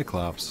the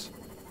Cyclops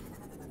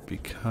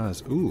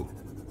because... Ooh,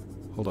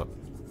 hold up.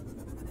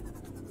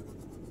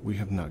 We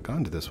have not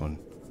gone to this one.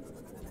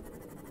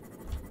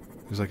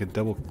 There's like a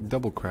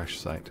double crash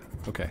site.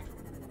 Okay.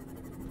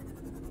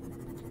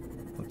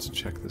 Let's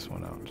check this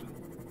one out.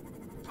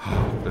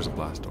 There's a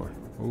blast door.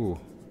 Ooh.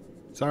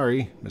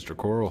 Sorry, Mr.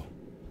 Coral.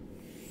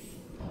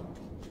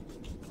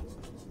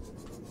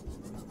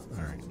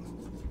 Alright.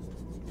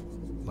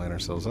 Line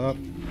ourselves up.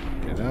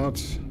 Get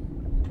out.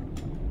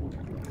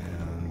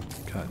 And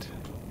cut.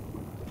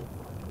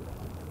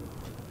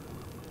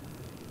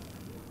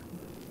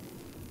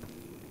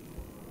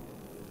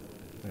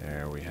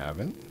 There we have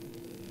it.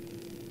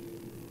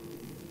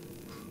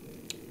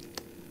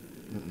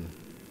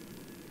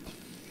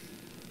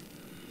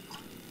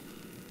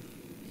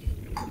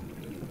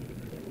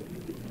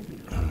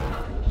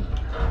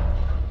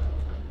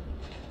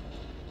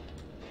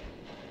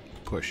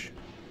 Push.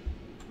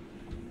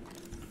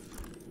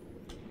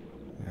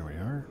 There we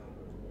are.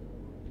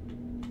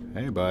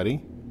 Hey, buddy.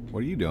 What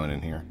are you doing in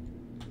here?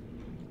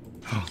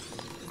 Oh,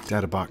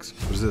 data box.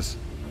 What is this?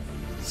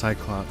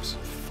 Cyclops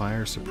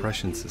fire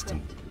suppression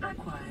system.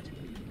 Acquired.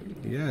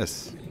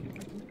 Yes.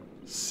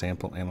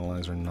 Sample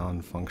analyzer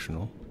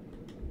non-functional.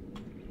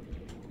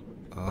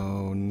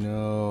 Oh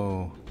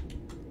no.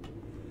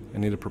 I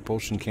need a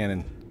propulsion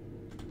cannon.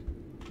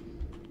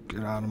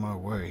 Get out of my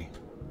way.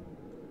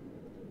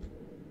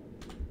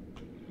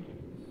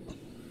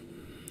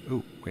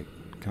 Oh, wait.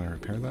 Can I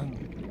repair that?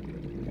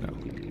 No.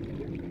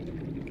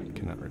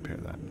 Cannot repair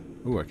that.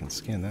 Oh, I can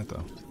scan that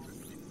though.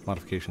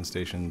 Modification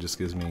station just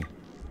gives me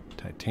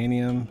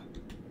titanium.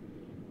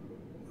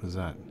 What is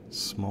that?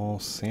 Small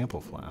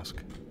sample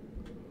flask.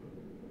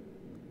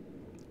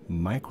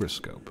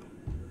 Microscope.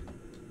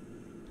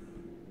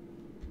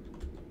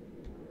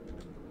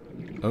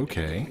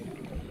 Okay.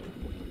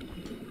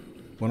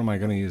 What am I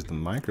going to use the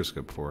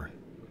microscope for?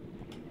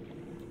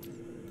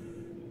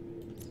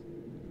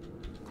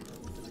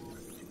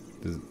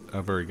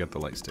 I've already got the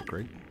light stick,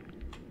 right?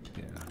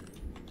 Yeah.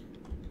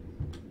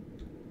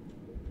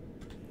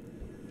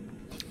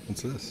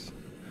 What's this?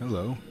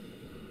 Hello.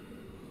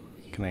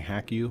 Can I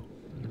hack you?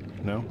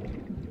 No?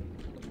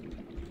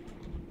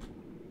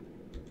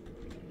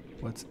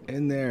 What's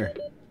in there?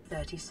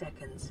 30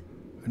 seconds.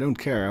 I don't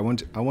care. I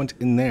want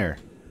in there.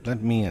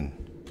 Let me in.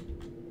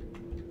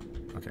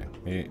 Okay,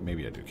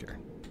 maybe I do care.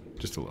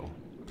 Just a little.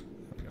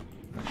 There we go.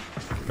 Right.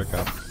 Pick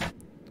up.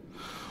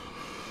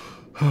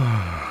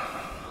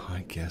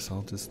 I guess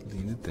I'll just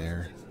leave it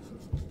there.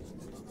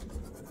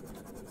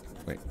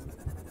 Wait.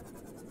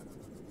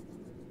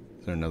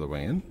 Is there another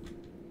way in?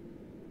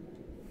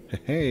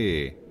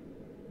 Hey!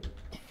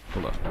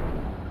 Hold up.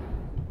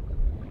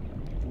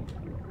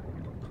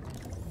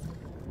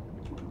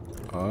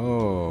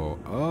 Oh,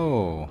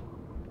 oh.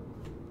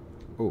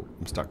 Oh,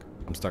 I'm stuck.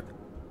 I'm stuck.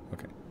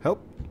 Okay.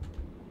 Help!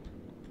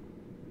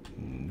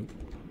 Nope.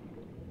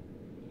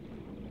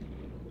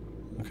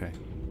 Okay.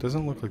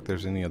 Doesn't look like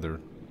there's any other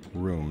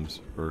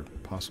rooms, or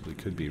possibly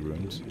could be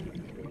rooms.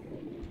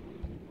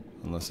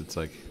 Unless it's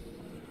like...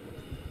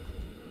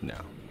 No,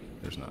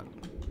 there's not.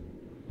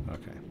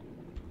 Okay.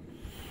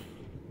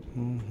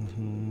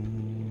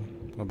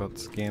 What about the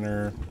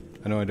scanner?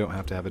 I know I don't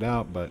have to have it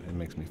out, but it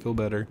makes me feel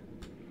better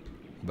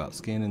about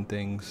scanning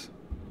things.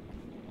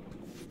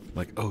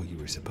 Like, oh, you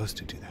were supposed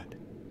to do that.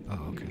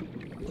 Oh, okay.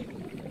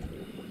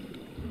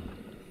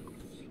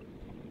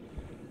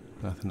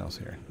 Nothing else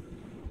here.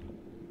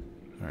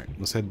 Alright,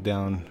 let's head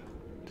down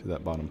to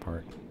that bottom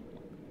part.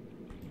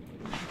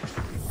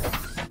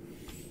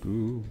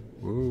 Ooh,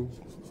 whoa.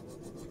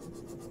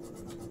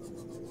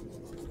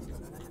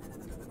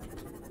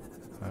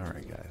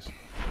 Alright, guys.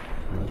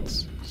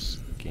 Let's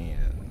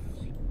scan.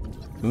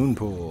 Moon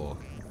pool.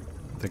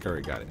 I think I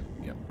already got it.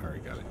 Yep, I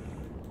already got it.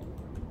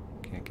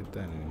 Can't get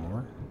that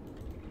anymore.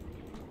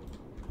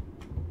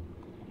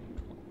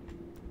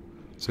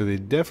 So they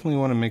definitely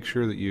want to make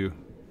sure that you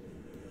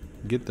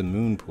get the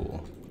moon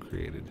pool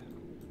created.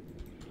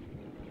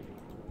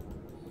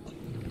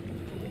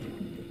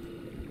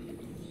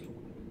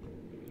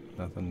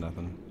 Nothing,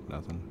 nothing,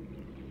 nothing.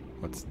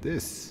 What's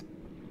this?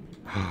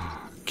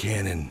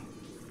 Cannon.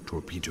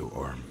 Torpedo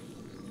arm.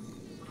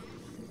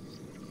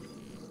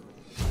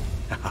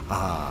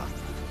 Haha.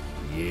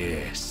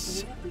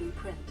 Yes. New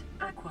blueprint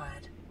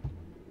acquired.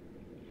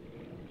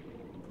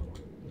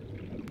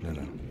 No,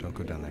 no, don't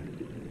go down there.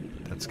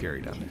 That's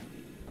scary down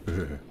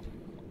there.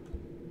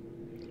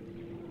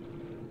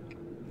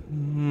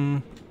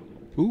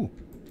 Ooh.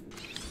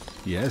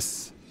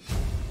 Yes.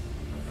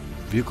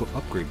 Vehicle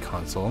upgrade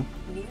console.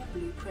 New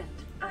blueprint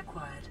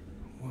acquired.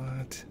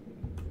 What?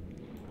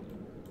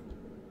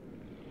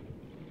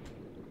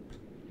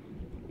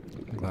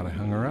 I'm glad I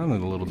hung around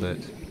it a little bit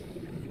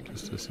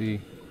just to see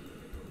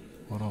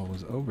what all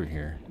was over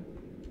here.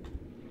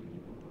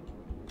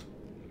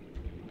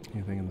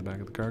 Anything in the back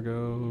of the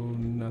cargo?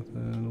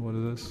 Nothing. What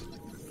is this?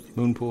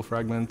 Moon pool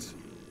fragments.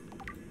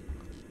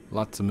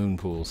 Lots of moon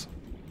pools.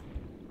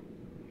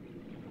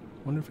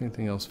 Wonder if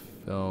anything else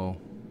fell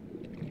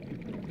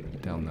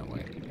down that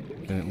way.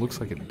 And it looks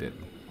like it did.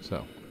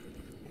 So,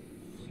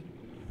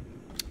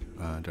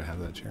 do I have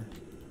that chair?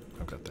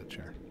 I've got that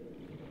chair.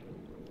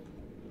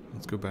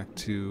 Let's go back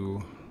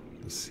to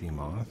the sea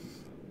moth.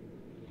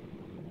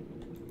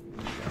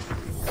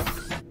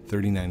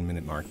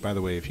 39-minute mark. By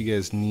the way, if you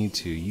guys need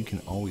to, you can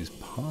always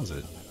pause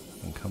it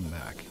and come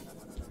back.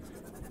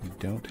 You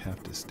don't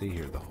have to stay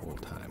here the whole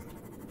time.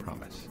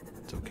 Promise.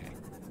 It's okay.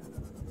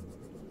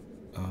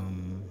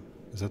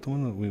 Is that the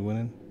one that we went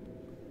in?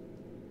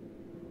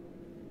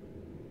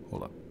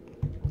 Hold up.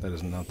 That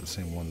is not the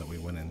same one that we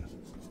went in.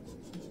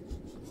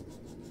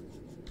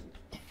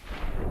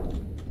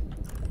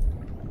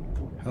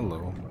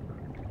 Hello.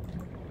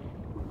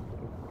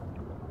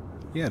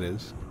 Yeah, it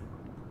is.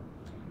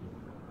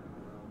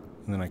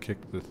 And then I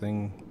kicked the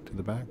thing to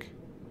the back.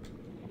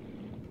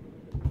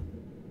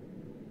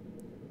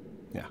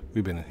 Yeah,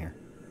 we've been in here.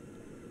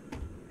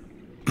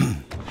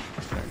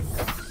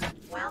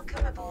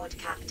 Welcome aboard,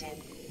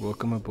 Captain.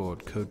 Welcome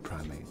aboard, Code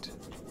Primate.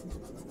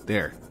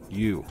 There,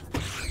 you.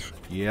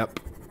 Yep.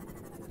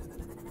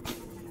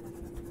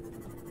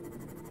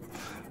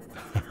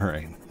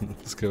 Alright,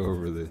 let's go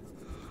over the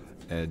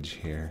edge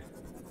here.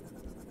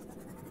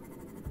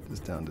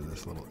 Just down to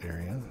this little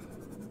area.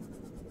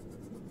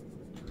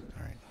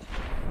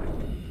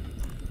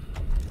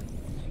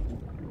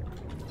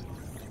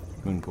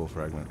 Moon pool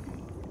fragment.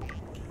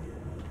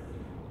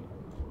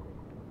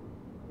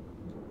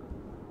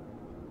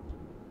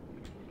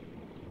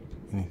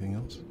 Anything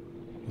else?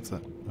 What's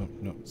that? Oh,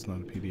 no, it's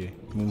not a PDA.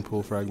 Moon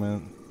pool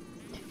fragment.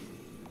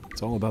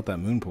 It's all about that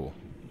moon pool.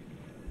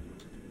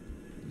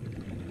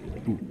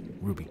 Ooh,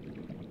 ruby.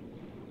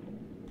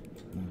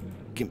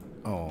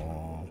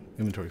 Oh,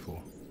 inventory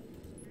full.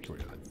 Get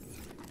rid of that.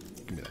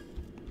 Give me that.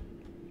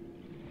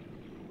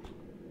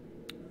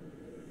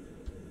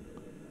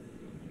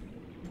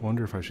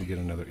 Wonder if I should get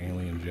another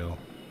alien gel.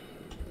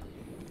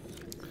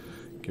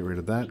 Get rid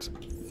of that.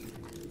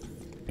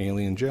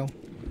 Alien gel.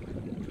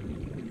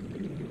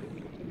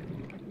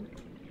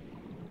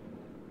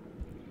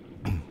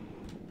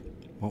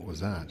 What was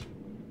that?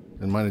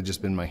 It might have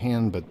just been my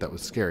hand, but that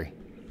was scary.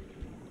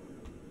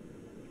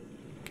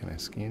 Can I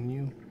scan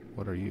you?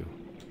 What are you?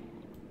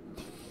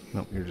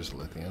 Nope, you're just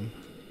lithium.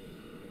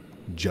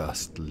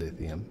 Just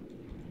lithium.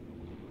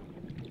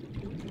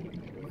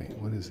 Wait,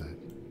 what is that?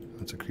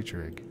 That's a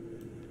creature egg.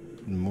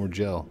 More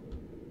gel.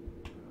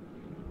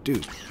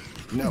 Dude.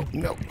 No,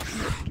 no.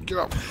 Get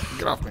off.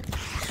 Get off me.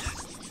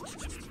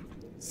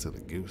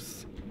 Silly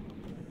goose.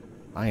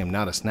 I am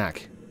not a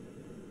snack.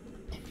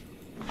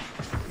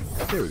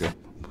 There we go.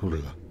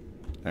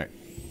 Alright.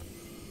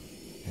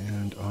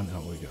 And on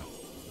out we go.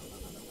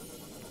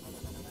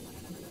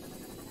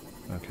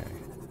 Okay.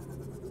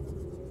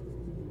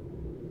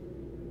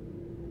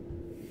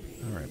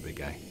 Alright, big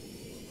guy.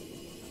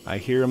 I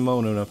hear him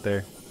moaning up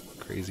there.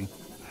 Crazy.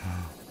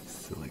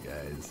 Silly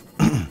guys.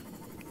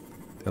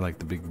 They're like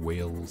the big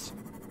whales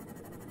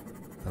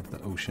of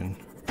the ocean.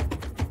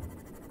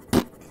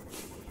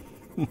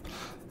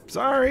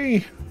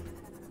 Sorry!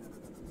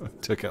 I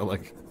took out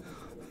like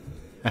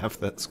half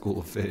that school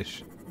of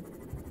fish.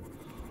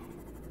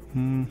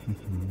 Is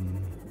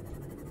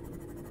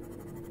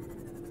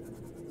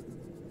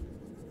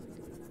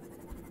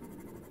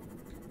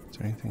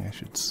there anything I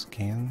should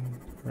scan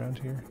around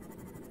here?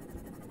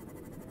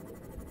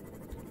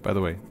 By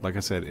the way, like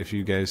I said, if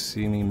you guys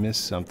see me miss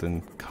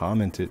something,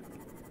 comment it.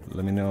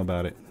 Let me know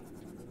about it.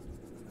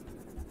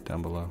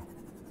 Down below.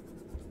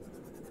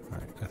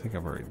 Alright, I think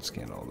I've already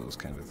scanned all those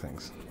kind of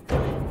things.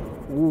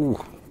 Ooh.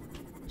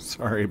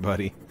 Sorry,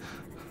 buddy.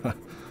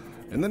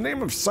 In the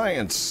name of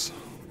science.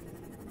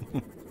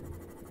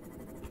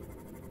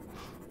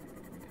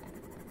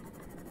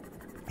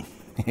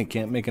 You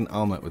can't make an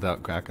omelet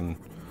without cracking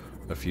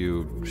a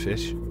few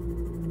fish.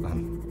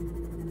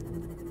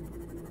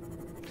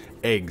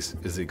 Eggs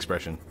is the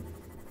expression.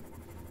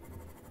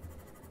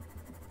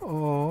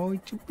 Oh,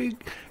 it's a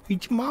big,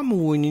 it's mama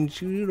one and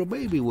it's a little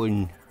baby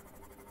one.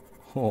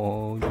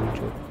 Oh,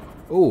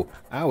 oh,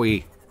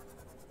 owie.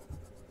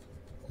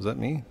 Was that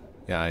me?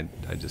 Yeah,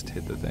 I just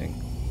hit the thing.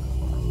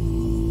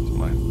 It's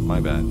my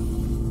bad.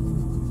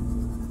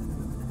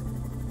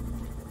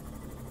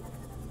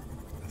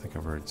 I think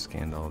I've already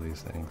scanned all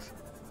these things.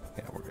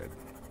 Yeah, we're good.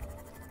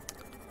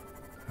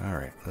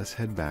 Alright, let's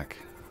head back.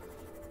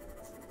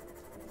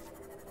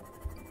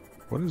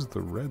 What is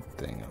the red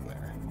thing on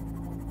there?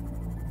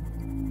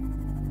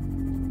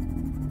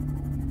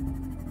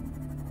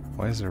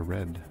 Why is there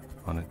red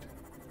on it?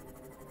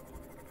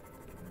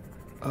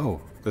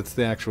 Oh, that's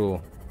the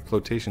actual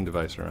flotation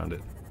device around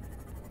it.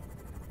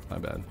 My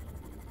bad.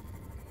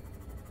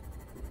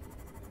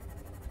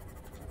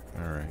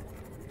 Alright.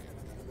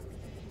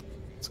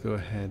 Let's go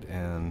ahead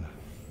and...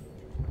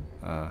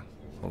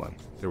 hold on.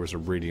 There was a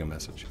radio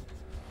message.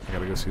 I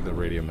gotta go see the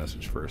radio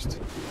message first.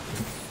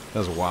 That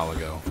was a while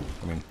ago.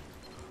 I mean,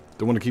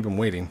 don't want to keep him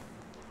waiting.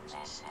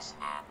 This is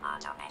an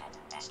automated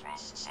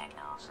distress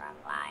signal from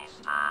Life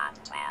Pod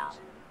 12.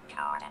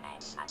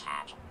 Coordinates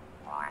attached.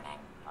 Warning.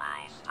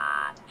 Life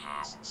Pod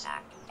has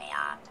sunk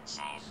beyond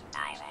safe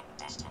diving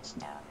distance.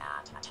 Do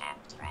not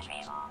attempt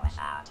retrieval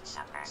without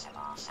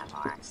submersible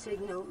support.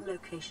 Signal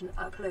location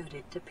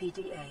uploaded to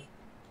PDA.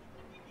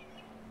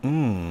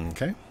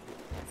 Okay.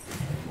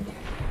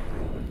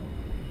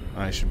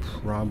 I should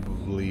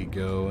probably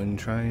go and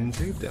try and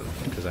save them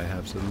because I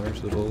have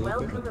submersible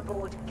Welcome equipment.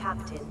 aboard,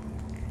 Captain.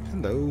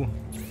 Hello.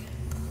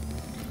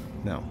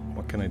 Now,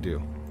 what can I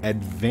do?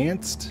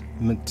 Advanced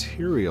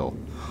material.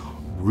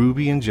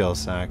 Ruby and gel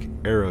sack,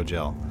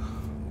 aerogel.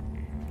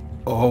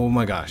 Oh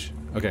my gosh.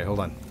 Okay, hold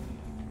on.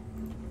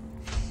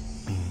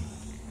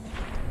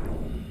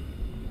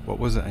 What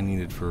was it I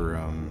needed for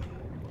a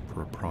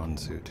prawn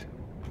suit?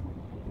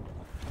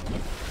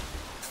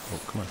 Oh,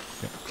 come on.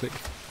 Yeah, click.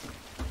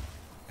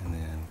 And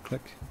then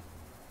click.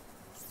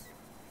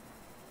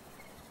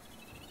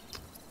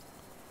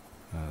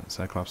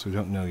 Cyclops, we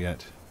don't know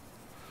yet.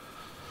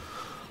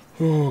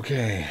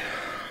 Okay.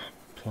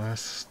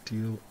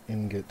 Plasteel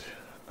ingot.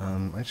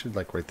 I should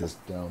like write this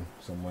down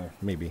somewhere.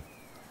 Maybe.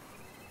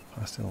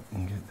 Plasteel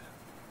ingot.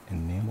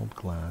 Enameled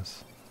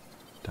glass.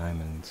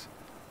 Diamonds.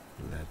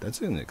 Lead.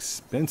 That's an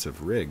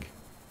expensive rig.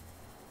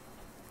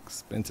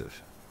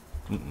 Expensive.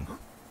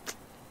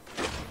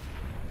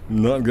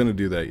 Not gonna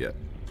do that yet.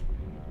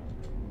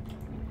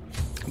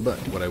 But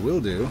what I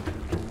will do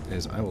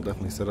is I will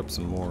definitely set up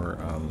some more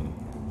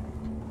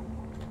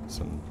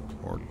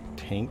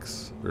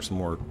tanks or some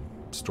more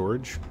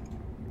storage.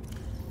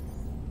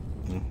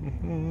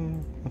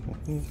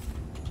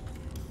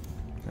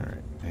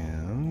 Alright,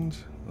 and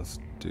let's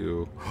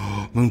do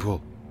moon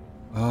pool.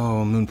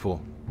 Oh, moon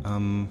pool.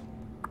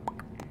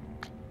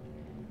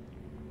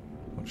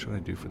 What should I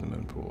do for the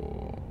moon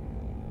pool?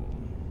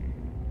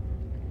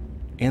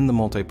 And the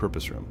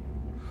multi-purpose room.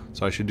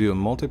 So I should do a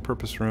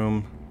multi-purpose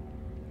room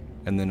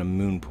and then a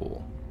moon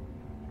pool,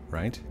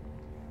 right?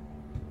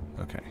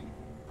 Okay.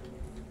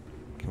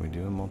 Can we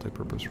do a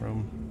multi-purpose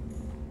room?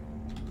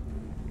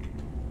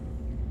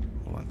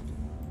 Hold on.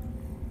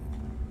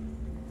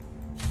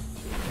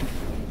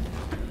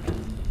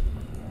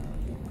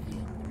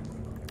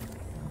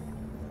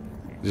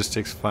 It just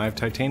takes 5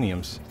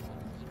 titaniums.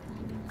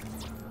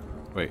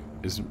 Wait,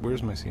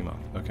 where's my sea moth?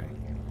 Okay.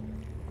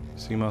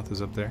 Sea moth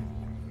is up there.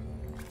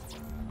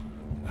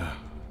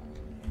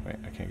 Wait,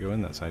 I can't go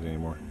in that side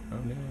anymore. Oh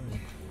no.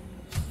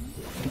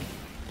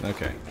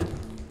 Okay.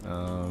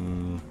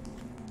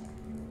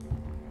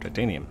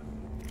 Titanium.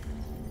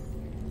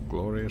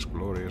 Glorious,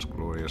 glorious,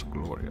 glorious,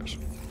 glorious.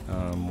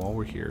 While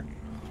we're here,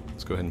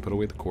 let's go ahead and put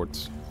away the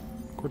quartz.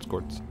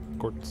 Quartz.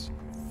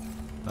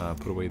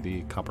 Put away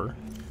the copper.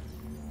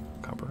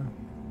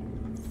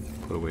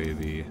 Put away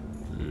the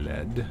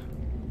lead.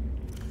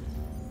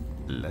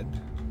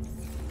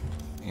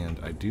 And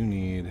I do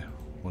need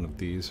one of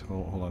these.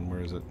 Hold on,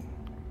 where is it?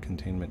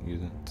 Containment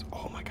units.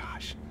 Oh my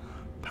gosh.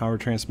 Power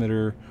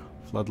transmitter,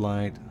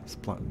 floodlight,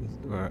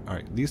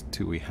 alright, these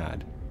two we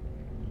had.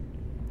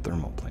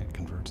 Thermal plant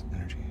converts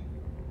energy.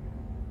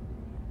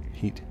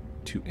 Heat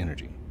to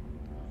energy.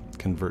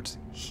 Converts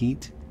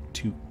heat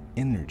to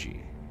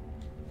energy.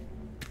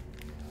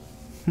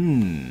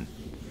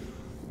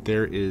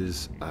 There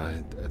is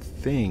a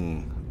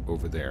thing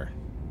over there.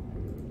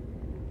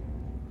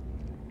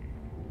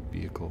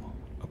 Vehicle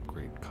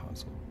upgrade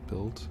console.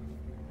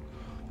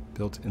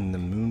 Built in the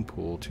moon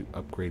pool to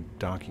upgrade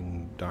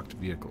docked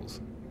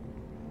vehicles.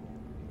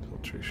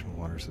 Filtration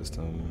water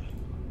system.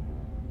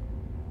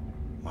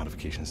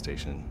 Modification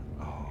station.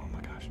 Oh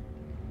my gosh.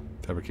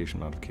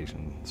 Fabrication,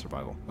 modification,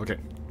 survival. Okay.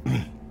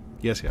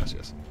 Yes.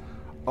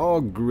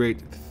 All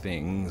great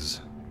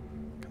things.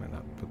 Can I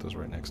not put those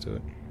right next to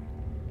it?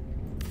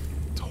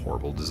 It's a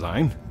horrible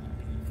design.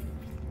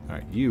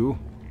 Alright, you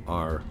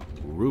are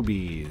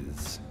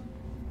rubies.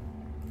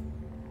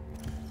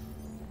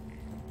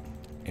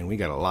 And we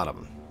got a lot of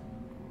them.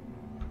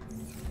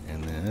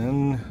 And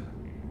then...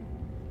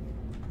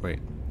 Wait.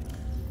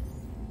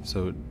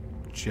 So,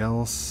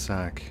 gel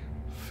sack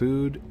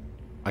food.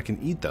 I can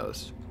eat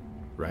those,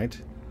 right?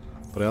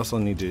 But I also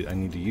need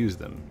to use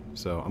them.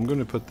 So I'm going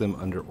to put them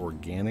under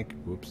organic.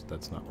 Whoops,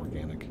 that's not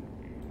organic.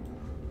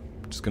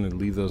 I'm just going to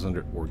leave those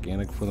under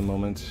organic for the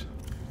moment.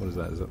 What is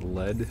that? Is it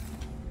lead?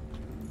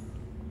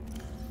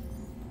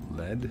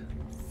 Lead.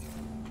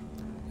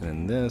 And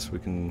in this we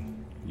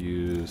can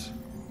use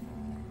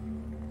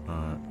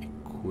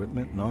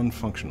equipment,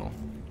 non-functional.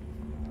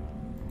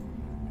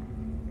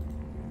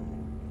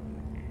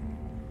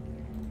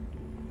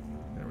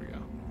 There we go.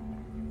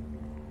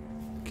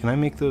 Can I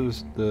make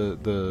those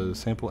the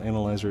sample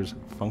analyzers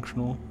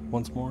functional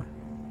once more?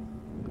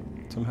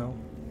 Somehow?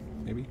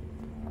 Maybe?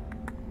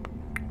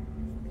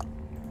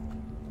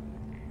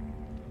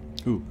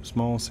 Ooh,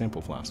 small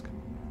sample flask.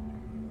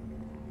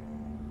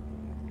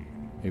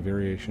 A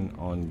variation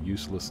on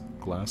useless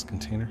glass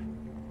container.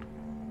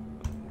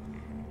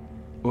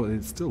 Well,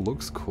 it still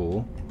looks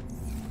cool.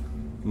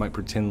 I might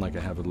pretend like I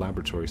have a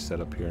laboratory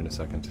set up here in a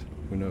second.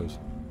 Who knows?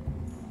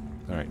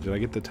 Alright, did I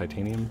get the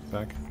titanium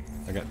back?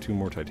 I got 2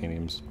 more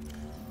titaniums.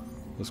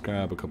 Let's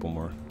grab a couple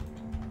more.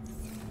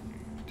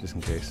 Just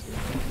in case.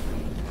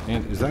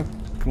 And is that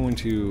going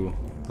to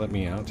let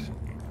me out?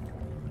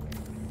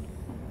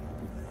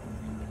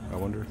 I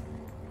wonder.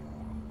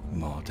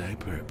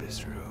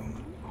 Multi-purpose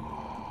room.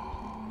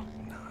 Oh,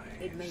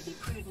 nice. It may be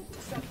prudent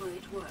to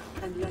separate work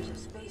and leisure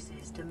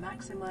spaces to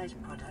maximize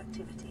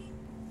productivity.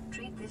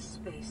 Treat this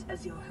space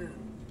as your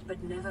home,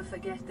 but never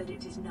forget that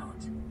it is not.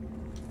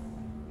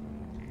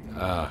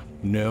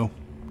 No.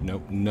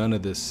 Nope, none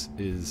of this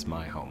is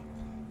my home.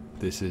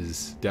 This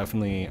is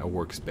definitely a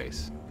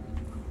workspace.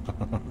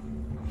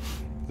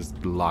 There's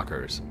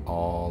lockers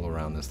all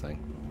around this thing.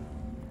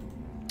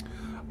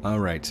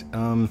 Alright,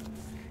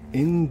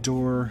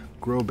 indoor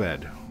grow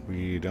bed.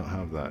 We don't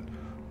have that.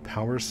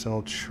 Power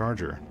cell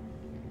charger.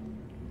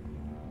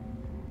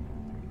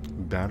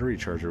 Battery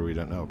charger we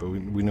don't know, but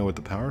we know what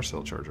the power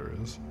cell charger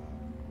is.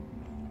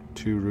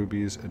 2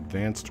 rubies,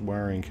 advanced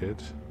wiring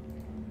kit.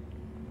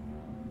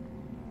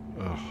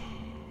 Ugh.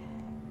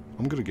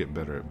 I'm gonna get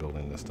better at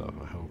building this stuff,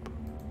 I hope.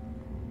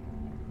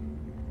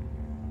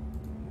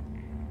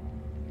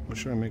 What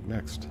should I make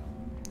next?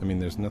 I mean,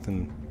 there's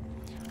nothing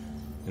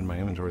in my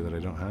inventory that I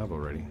don't have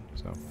already,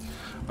 so.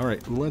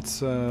 Alright, let's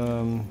see.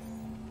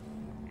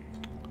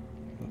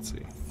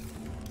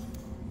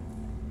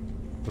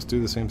 Let's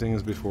do the same thing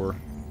as before.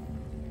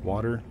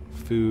 Water,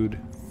 food,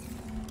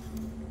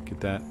 get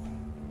that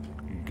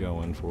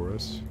going for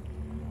us.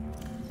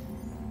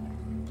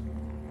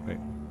 Wait,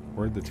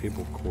 where'd the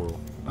table coral?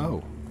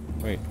 Oh,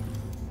 wait,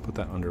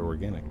 put that under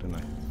organic, didn't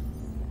I?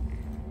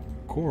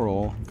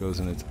 Coral goes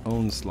in its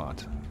own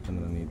slot, and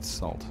then it needs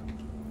salt.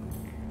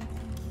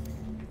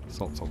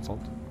 Salt, salt,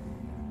 salt.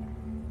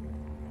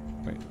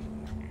 Wait.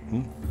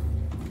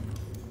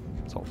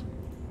 Salt.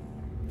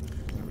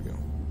 There we go.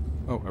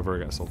 Oh, I've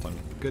already got salt on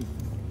it. Good.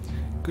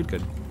 Good,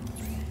 good.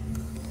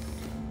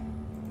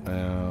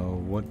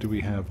 What do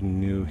we have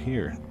new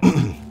here?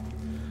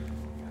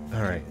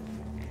 Alright.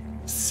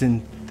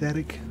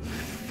 Synthetic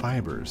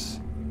fibers.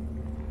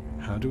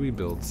 How do we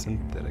build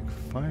synthetic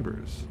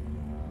fibers?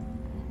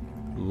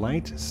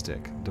 Light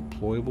stick.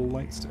 Deployable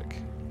light stick.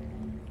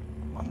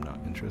 I'm not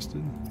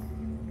interested.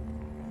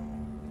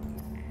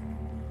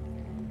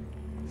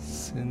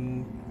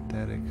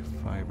 Synthetic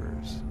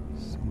fibers.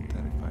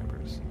 Synthetic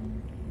fibers.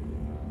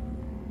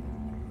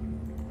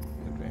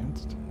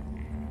 Advanced.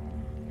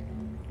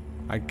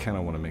 I kind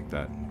of want to make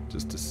that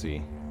just to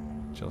see.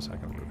 Chill a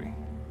second, Ruby.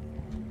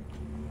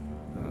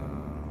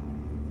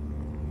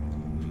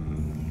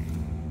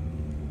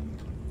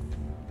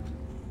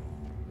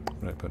 What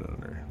did I put it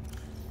under?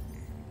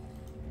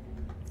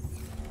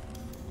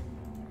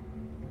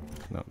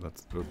 No,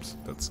 that's, oops,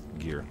 that's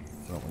gear.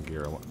 I don't want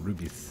gear, I want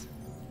rubies.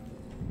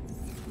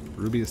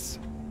 Rubius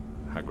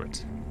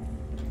Hagrid.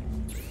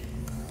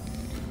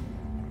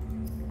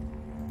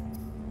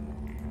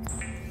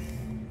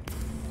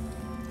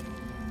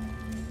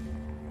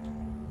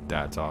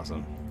 That's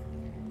awesome.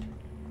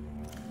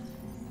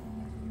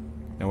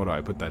 Now what do I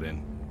put that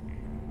in?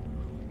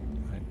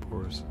 High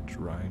porous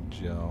dry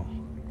gel.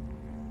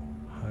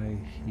 High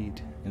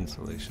heat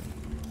insulation.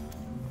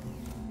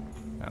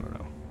 I don't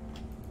know.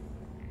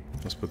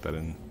 Let's put that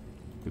in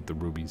with the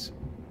rubies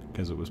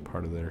because it was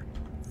part of their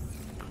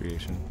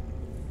creation.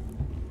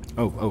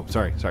 Oh,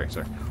 sorry.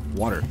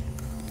 Water.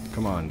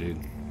 Come on, dude.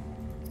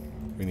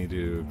 We need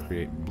to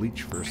create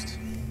bleach first.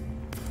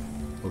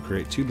 We'll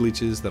create 2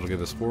 bleaches. That'll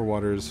give us 4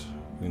 waters.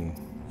 We can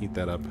heat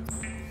that up.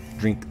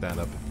 Drink that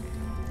up.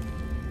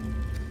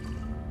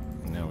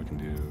 And now we can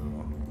do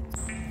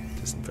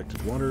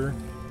disinfected water.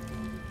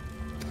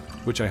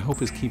 Which I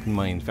hope is keeping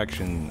my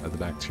infection of the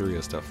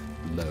bacteria stuff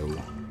low.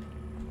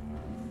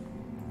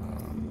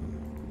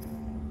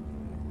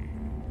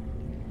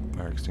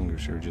 Fire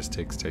extinguisher just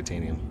takes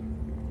titanium.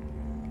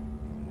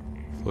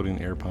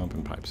 Floating air pump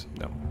and pipes.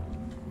 No.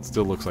 It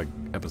still looks like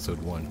episode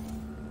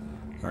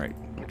 1. Alright.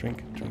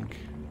 Drink.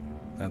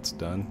 That's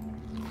done.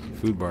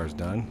 Food bar's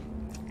done.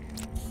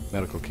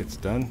 Medical kit's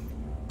done.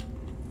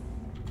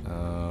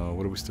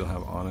 What do we still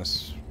have on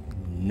us?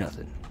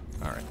 Nothing.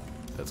 Alright.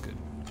 That's good.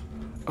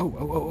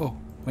 Oh.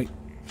 Wait.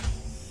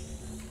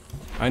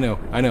 I know.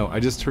 I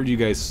just heard you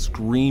guys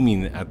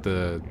screaming at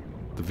the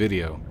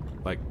video.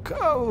 Like,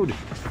 code!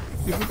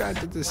 You forgot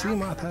that the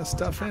Seamoth has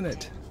stuff in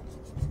it.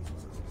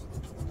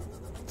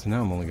 So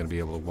now I'm only going to be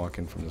able to walk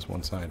in from this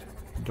one side.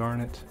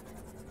 Darn it.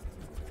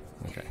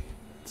 Okay.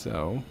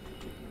 So,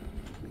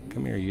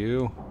 come here,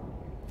 you.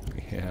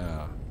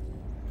 Yeah.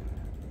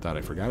 Thought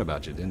I forgot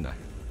about you, didn't I?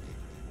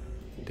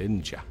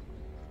 Didn't ya?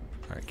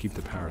 Alright, keep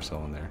the power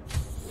cell in there.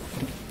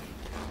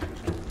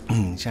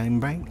 Shine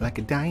bright like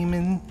a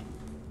diamond.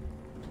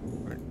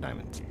 Or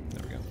diamonds.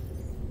 There we go.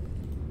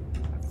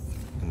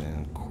 And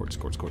then quartz.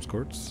 Got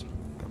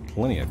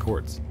plenty of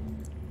quartz.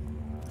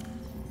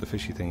 The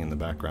fishy thing in the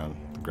background,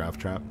 the grav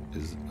trap,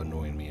 is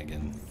annoying me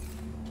again.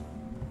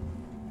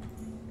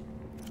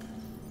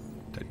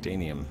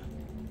 Titanium.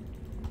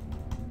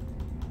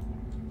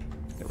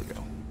 There we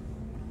go.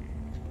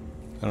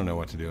 I don't know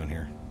what to do in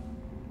here.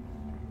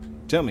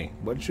 Tell me,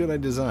 what should I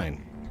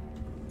design?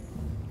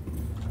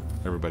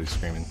 Everybody's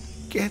screaming,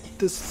 get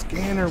the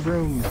scanner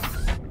room!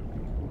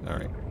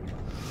 Alright.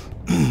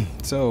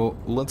 So,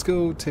 let's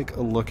go take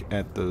a look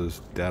at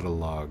those data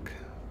log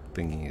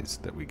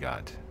thingies that we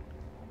got.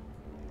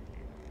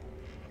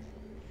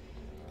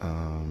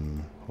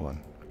 Hold on.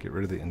 Get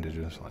rid of the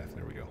indigenous life.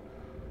 There we go.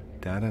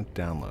 Data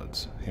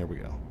downloads. Here we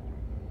go.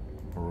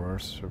 Aurora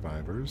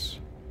survivors.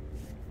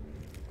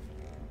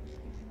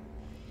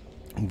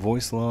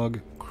 Voice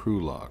log,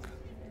 crew log.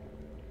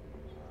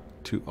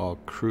 To all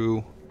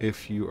crew,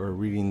 if you are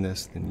reading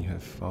this, then you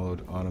have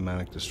followed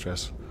automatic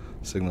distress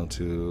signal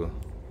to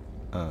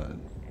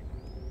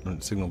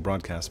signal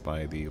broadcast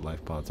by the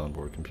life pods on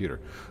board computer.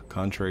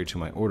 Contrary to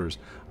my orders,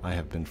 I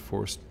have been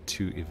forced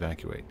to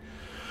evacuate.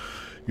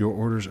 Your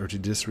orders are to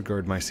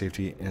disregard my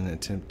safety and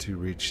attempt to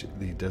reach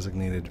the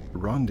designated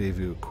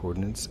rendezvous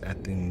coordinates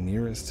at the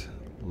nearest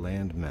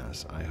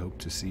landmass. I hope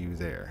to see you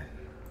there.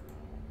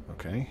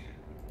 Okay.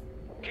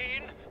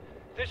 Keen,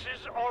 this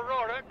is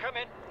Aurora. Come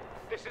in.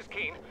 This is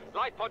Keen.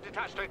 Life pod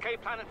detached to K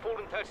planet fall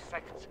in 30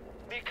 seconds.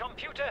 The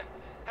computer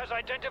has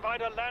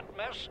identified a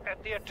landmass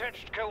at the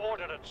attached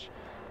coordinates.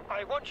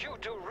 I want you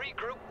to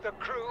regroup the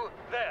crew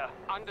there.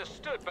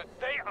 Understood, but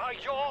they are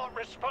your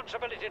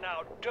responsibility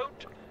now.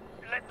 Don't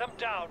let them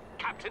down.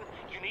 Captain,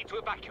 you need to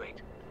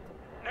evacuate.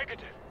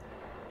 Negative.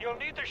 You'll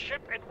need the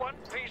ship in one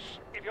piece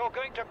if you're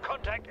going to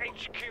contact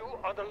HQ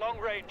on the long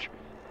range.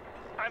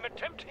 I'm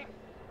attempting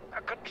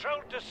a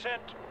controlled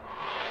descent.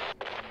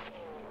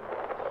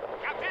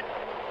 Captain?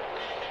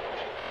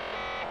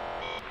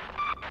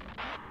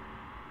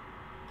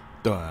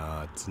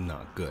 That's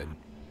not good.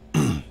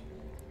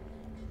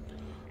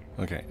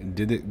 Okay,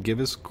 did it give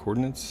us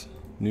coordinates?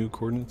 New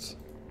coordinates?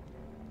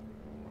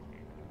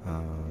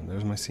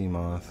 There's my sea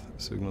moth.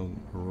 Signal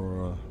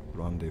Aurora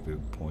rendezvous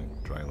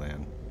point, dry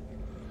land.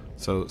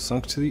 So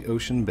sunk to the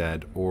ocean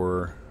bed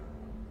or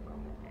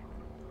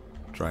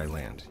dry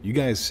land. You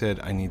guys said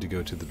I need to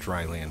go to the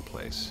dry land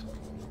place.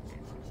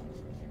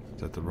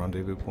 Is that the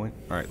rendezvous point?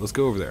 Alright, let's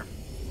go over there.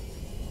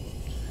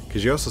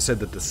 Because you also said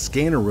that the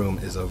scanner room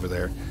is over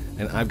there,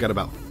 and I've got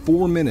about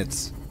 4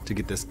 minutes to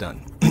get this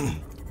done.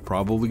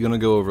 Probably gonna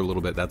go over a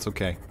little bit, that's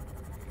okay.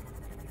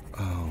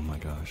 Oh my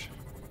gosh.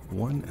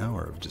 1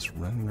 hour of just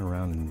running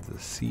around in the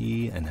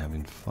sea and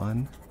having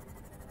fun.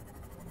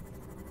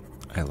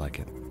 I like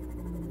it.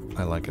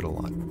 I like it a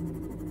lot.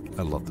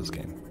 I love this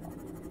game.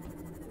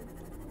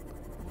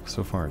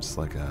 So far, it's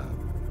like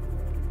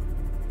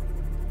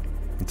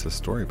it's a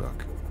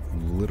storybook.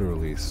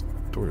 Literally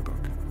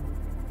storybook.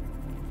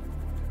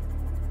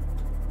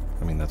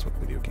 I mean, that's what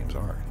video games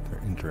are.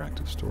 They're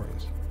interactive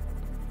stories.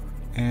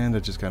 And I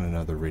just got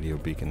another radio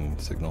beacon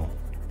signal.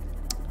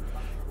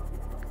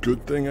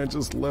 Good thing I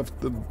just left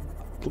the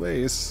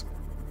place.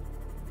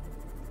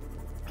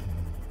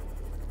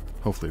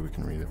 Hopefully we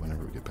can read it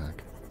whenever we get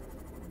back.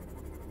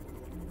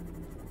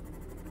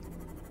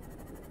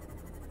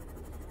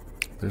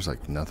 There's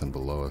like nothing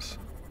below us.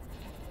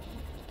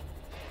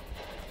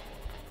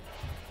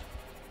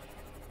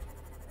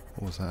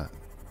 What was that?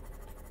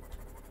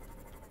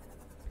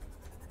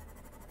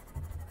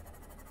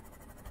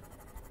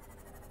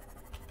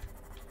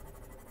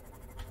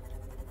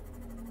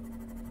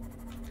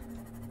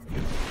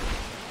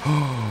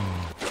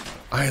 Oh,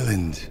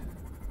 island.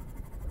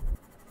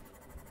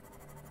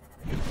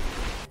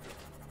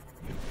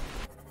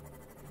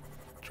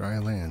 Dry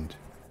land.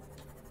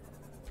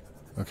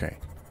 Okay.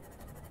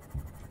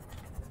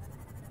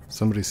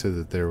 Somebody said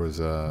that there was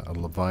a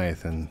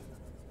Leviathan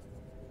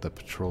that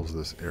patrols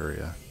this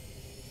area.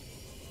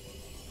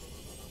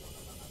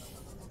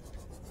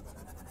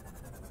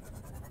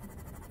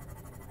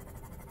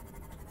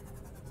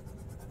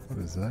 What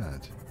is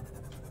that?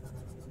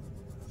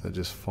 Is that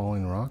just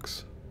falling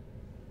rocks?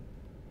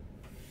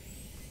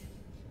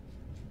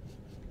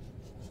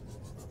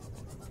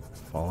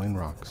 Falling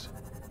rocks.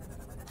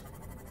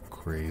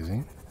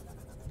 Crazy.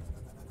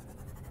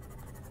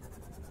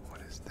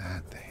 What is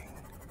that thing?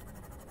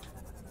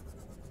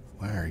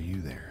 Why are you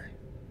there?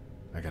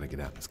 I gotta get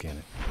out and scan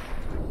it.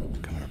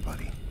 Come here,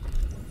 buddy.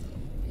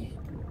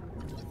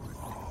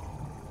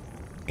 Oh.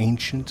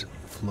 Ancient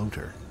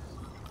floater.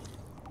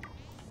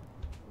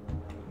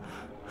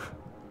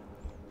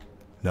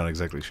 Not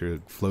exactly sure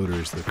that floater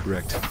is the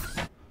correct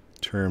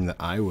term that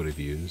I would have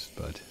used,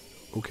 but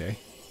okay.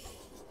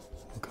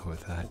 We'll go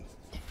with that.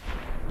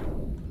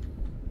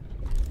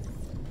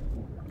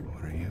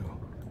 What are you?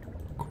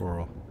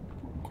 Coral.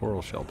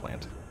 Coral shell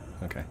plant.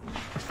 Okay.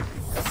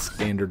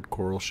 Standard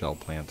coral shell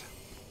plant.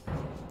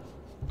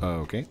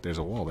 Okay, there's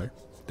a wall there.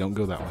 Don't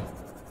go that way.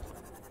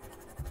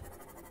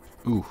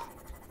 Ooh,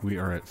 we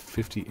are at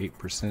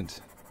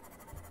 58%.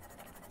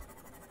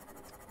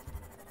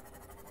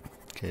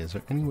 Okay, is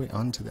there any way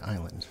onto the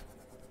island?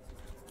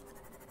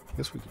 I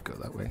guess we could go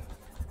that way.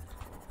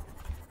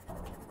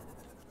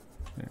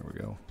 There we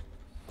go.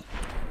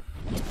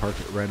 Let's park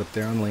it right up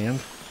there on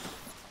land.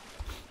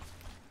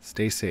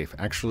 Stay safe.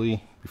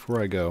 Actually, before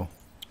I go,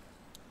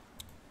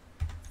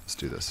 let's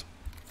do this.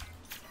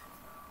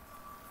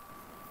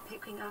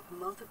 Picking up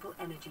multiple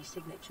energy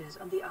signatures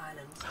on the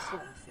island's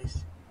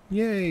surface.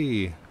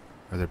 Yay!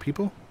 Are there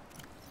people?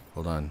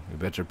 Hold on, we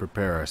better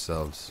prepare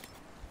ourselves.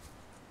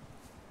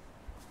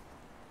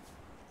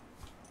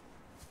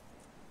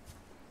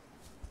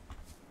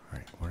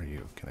 Alright, what are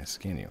you? Can I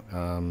scan you?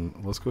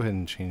 Let's go ahead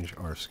and change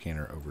our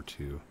scanner over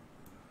to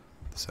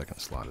the second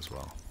slot as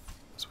well.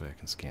 This way I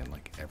can scan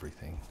like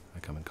everything I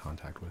come in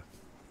contact with.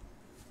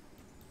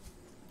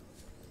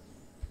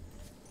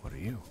 What are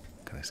you?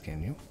 Can I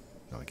scan you?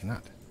 No, I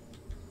cannot.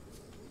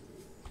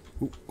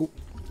 Ooh, ooh.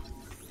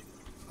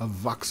 A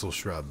voxel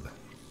shrub.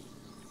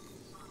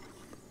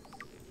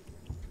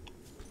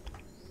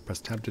 Press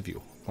tab to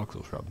view.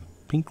 Voxel shrub.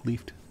 Pink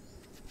leafed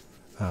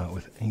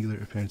with angular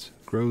appearance.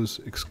 Grows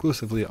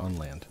exclusively on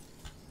land.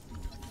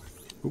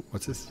 Ooh,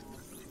 what's this?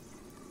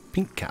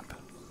 Pink cap.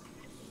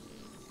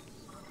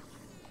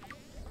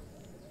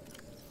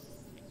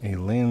 A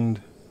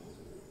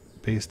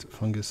land-based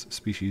fungus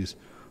species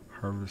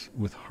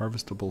with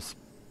harvestable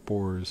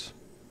spores.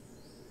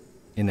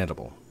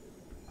 Inedible.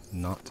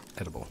 Not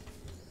edible.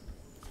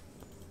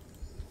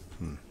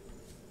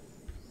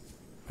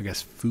 I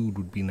guess food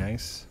would be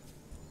nice.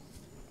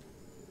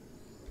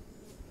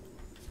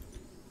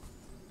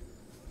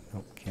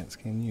 Nope, can't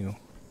scan you.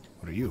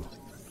 What are you?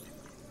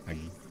 A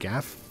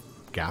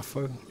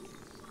Jaffa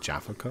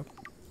cup?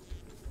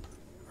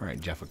 Alright,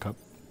 Jaffa cup.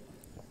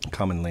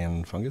 Common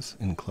land fungus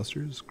in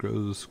clusters.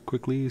 Grows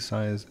quickly.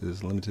 Size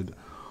is limited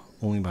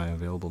only by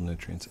available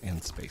nutrients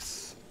and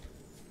space.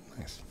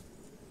 Nice.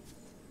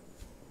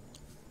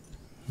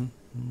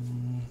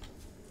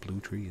 Blue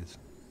trees.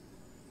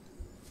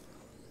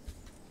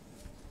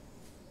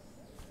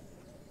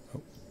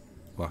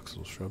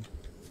 voxel shrub.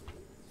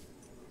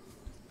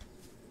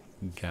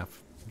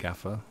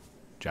 Jaffa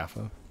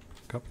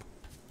cup.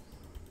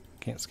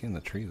 Can't scan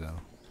the tree though.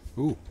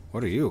 Ooh,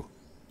 what are you?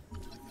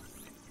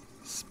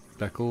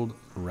 Speckled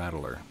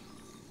rattler.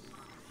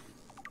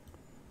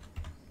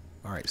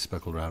 Alright,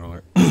 speckled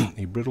rattler.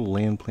 A brittle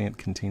land plant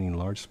containing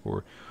large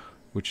spore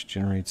which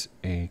generates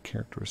a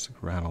characteristic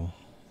rattle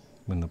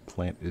when the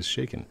plant is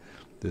shaken.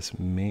 This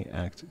may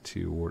act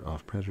to ward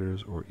off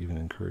predators or even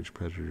encourage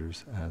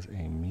predators as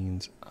a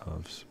means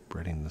of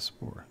spreading the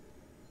spore.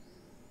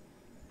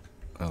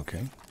 Okay,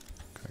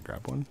 can I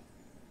grab one?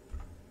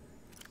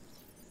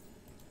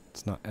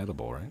 It's not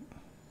edible, right?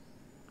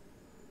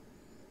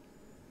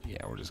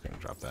 Yeah, we're just gonna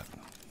drop that.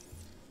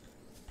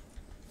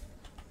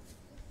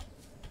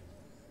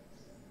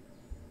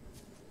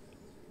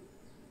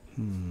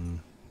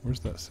 Where's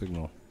that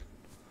signal?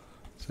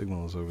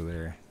 Signal is over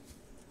there.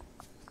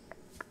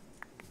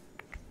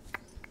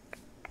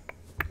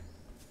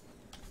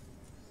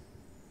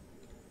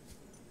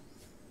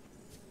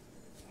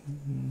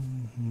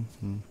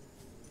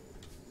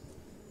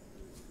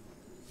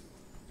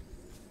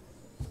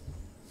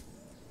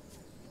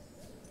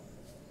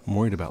 I'm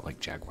worried about like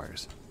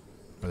jaguars.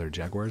 Are there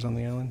jaguars on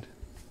the island?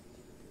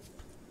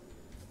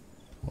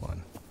 Hold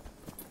on.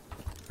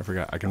 I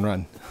forgot I can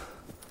run.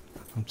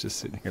 I'm just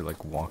sitting here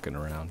like walking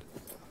around.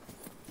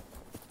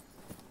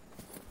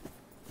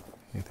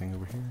 Anything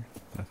over here?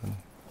 Nothing.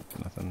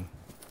 Nothing.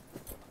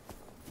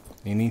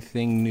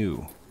 Anything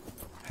new?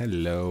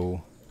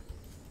 Hello.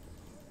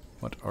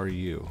 What are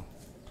you?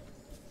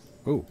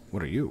 Oh,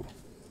 what are you?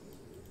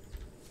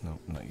 No,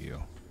 not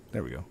you.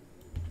 There we go.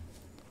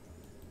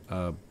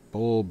 A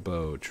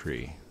bulbo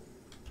tree.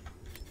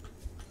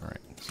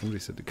 Alright, somebody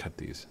said to cut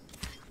these.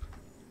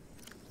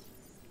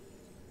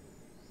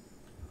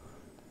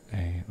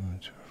 A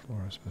mature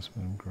flora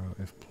specimen grow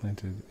if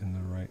planted in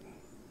the right.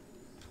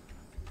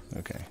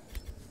 Okay.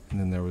 And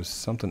then there was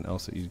something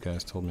else that you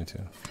guys told me to.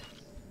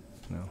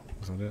 No,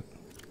 was that it?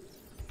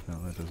 No,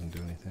 that doesn't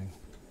do anything.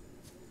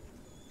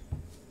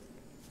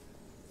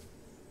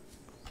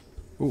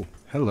 Ooh,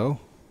 hello.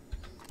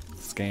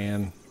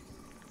 Scan.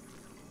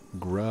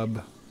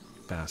 Grub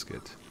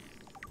basket.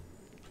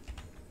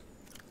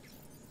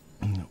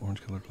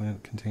 Orange colored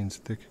plant contains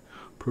thick,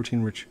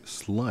 protein-rich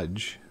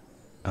sludge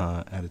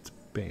at its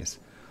base.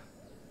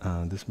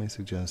 This may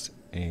suggest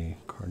a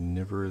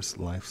carnivorous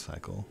life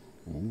cycle.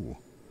 Ooh.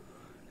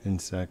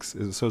 Insects.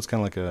 So it's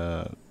kind of like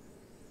a,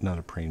 not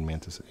a praying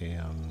mantis,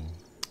 a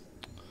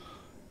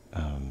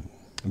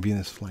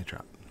Venus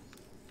flytrap.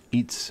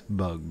 Eats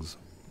bugs,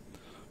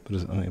 but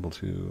is unable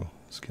to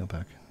scale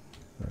back.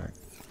 Alright.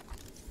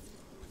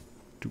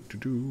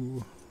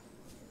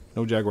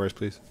 No jaguars,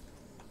 please.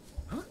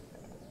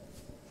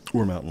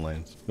 Or mountain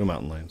lions. No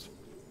mountain lions.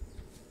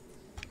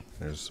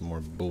 There's some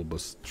more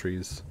bulbous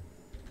trees.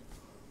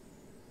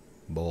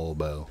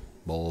 Bulbo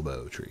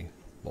tree.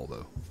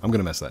 Bulbo. I'm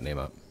gonna mess that name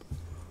up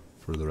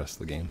for the rest of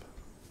the game.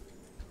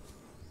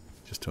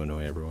 Just to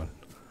annoy everyone.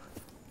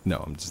 No,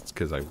 I'm just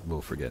because I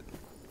will forget.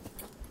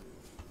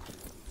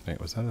 Wait,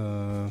 was that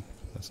a...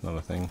 That's not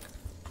a thing.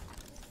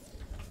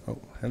 Oh,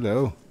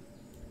 hello.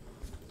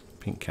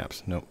 Pink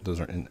caps. Nope, those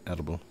are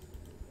inedible.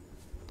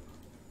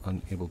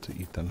 Unable to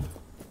eat them.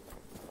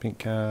 Pink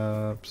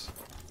caps.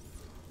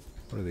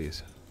 What are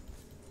these?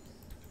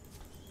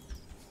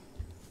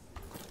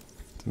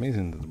 It's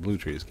amazing that the blue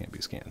trees can't be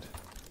scanned.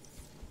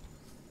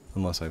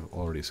 Unless I've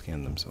already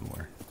scanned them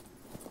somewhere.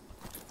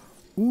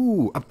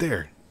 Ooh, up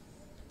there!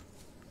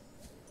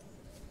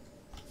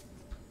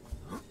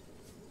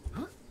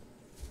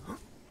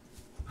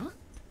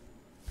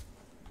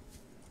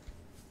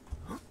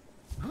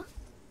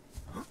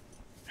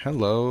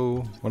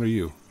 Hello, what are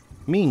you?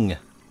 Ming!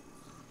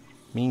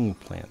 Ming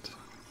plant.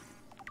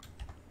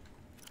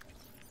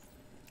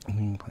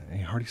 Ming plant. A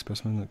hardy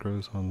specimen that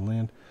grows on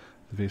land.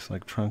 The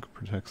vase-like trunk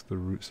protects the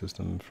root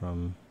system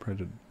from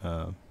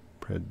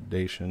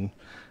predation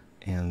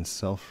and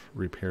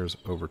self-repairs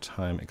over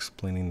time,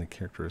 explaining the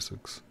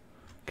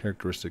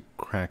characteristic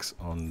cracks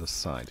on the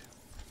side.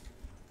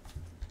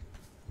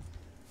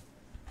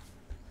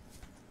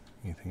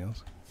 Anything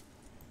else?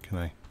 Can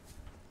I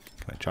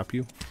chop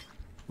you?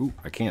 Ooh,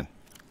 I can.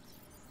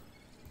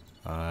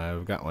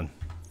 I've got one.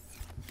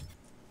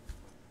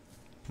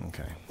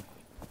 Okay.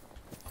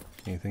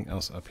 Anything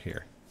else up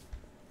here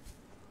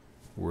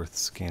worth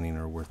scanning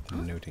or worth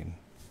noting?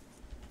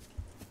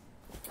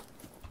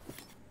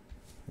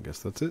 I guess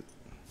that's it.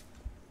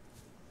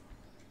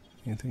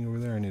 Anything over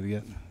there I need to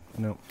get?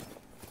 Nope.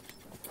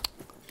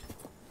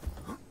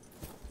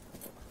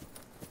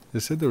 They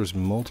said there was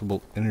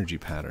multiple energy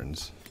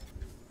patterns,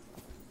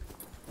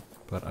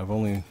 but I've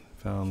only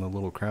found the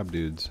little crab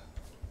dudes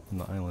on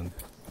the island.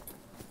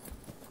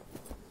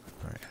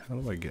 Alright, how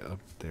do I get up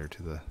there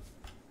to the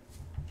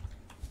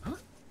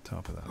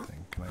top of that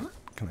thing?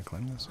 Can I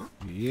climb this?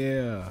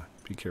 Yeah!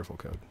 Be careful,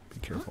 Code. Be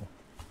careful.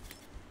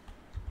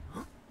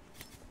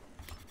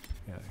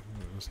 Yeah,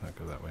 let's not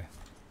go that way.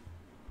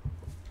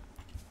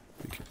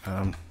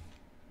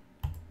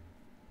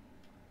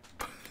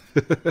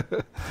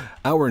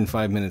 Hour and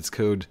 5 minutes.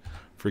 Code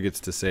forgets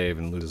to save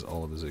and loses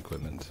all of his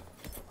equipment.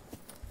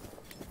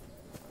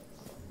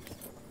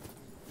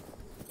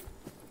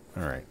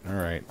 Alright,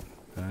 alright.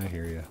 I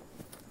hear you.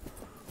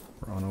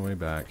 We're on our way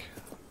back.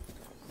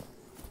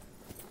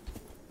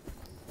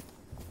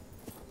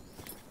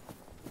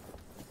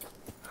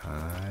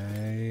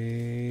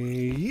 Hi-ya!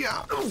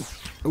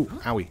 Oh,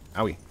 owie,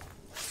 owie.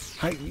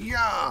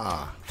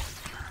 Hi-ya!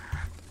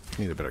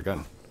 Need a better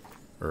gun.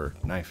 Or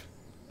knife.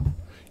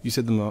 You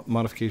said the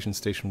modification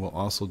station will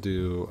also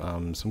do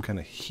some kind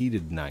of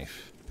heated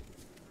knife.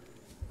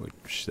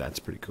 Which, that's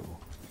pretty cool.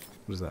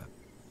 What is that?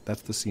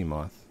 That's the sea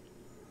moth.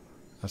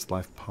 That's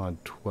life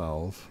pod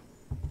 12.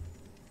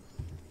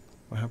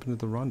 What happened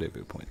to the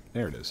rendezvous point?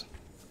 There it is.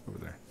 Over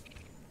there.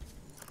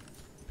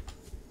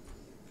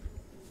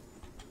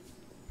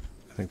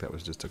 I think that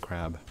was just a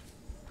crab.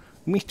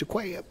 Mr.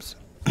 Krabs!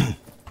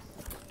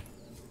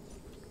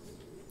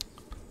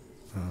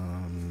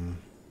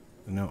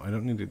 No, I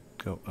don't need to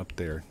go up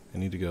there. I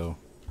need to go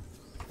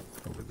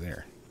over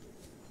there.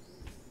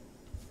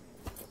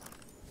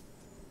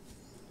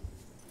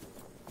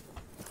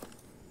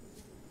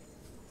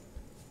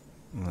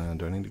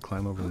 Do I need to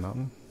climb over the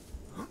mountain?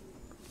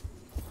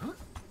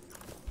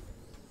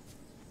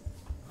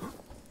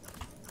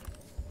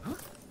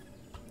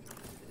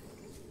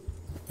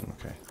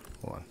 Okay,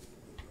 hold on.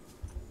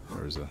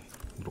 There's a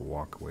little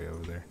walkway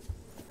over there.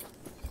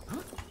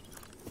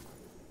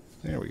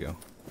 There we go.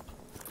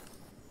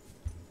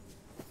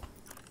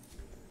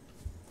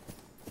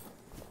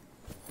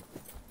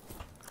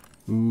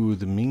 Ooh,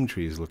 the Ming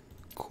trees look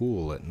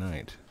cool at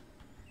night.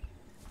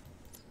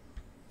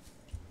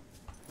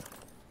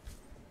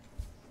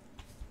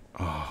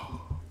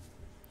 Oh,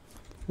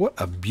 what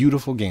a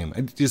beautiful game.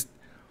 I just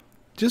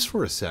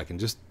for a second,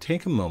 just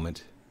take a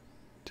moment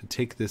to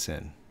take this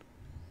in.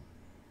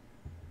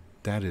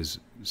 That is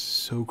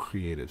so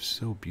creative,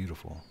 so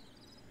beautiful.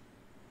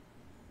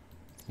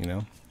 You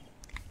know?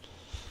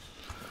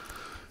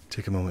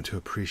 Take a moment to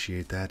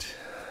appreciate that.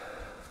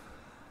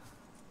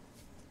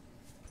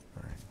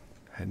 Alright,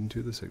 heading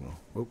to the signal.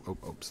 Oh, oh,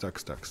 oh, stuck.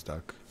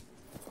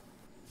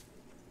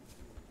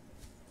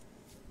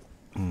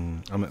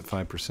 I'm at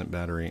 5%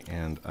 battery,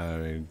 and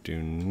I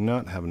do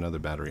not have another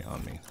battery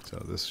on me,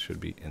 so this should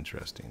be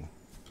interesting.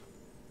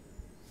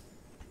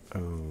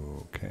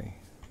 Okay.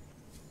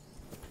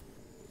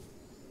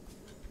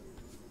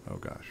 Oh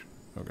gosh.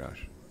 Oh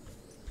gosh.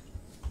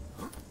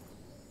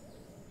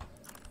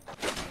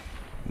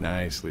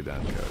 Nicely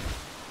done, Code.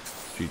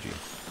 GG.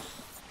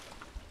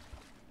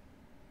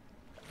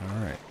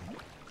 Alright.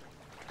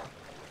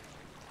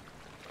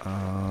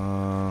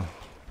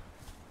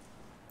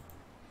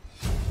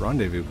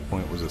 Rendezvous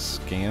point was a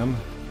scam.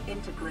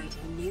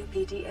 Integrating new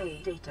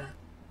PDA data.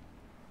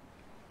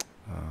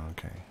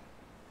 Okay.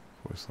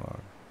 Voice log.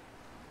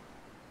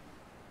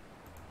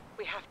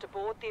 We have to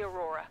board the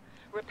Aurora,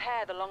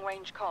 repair the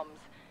long-range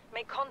comms,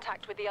 make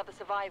contact with the other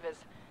survivors.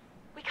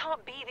 We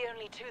can't be the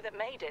only two that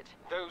made it.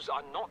 Those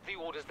are not the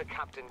orders the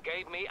captain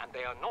gave me, and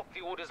they are not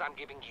the orders I'm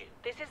giving you.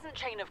 This isn't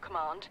chain of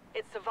command,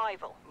 it's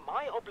survival.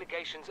 My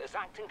obligations as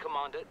acting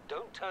commander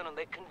don't turn on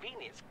their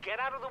convenience. Get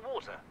out of the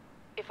water.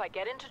 If I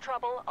get into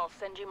trouble, I'll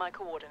send you my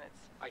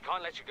coordinates. I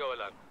can't let you go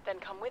alone. Then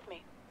come with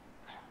me.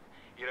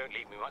 You don't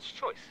leave me much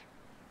choice.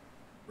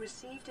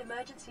 Received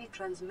emergency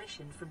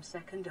transmission from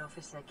Second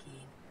Officer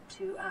Keen,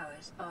 2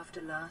 hours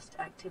after last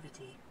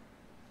activity.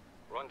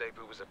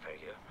 Rendezvous was a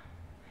failure.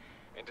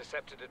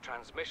 Intercepted a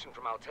transmission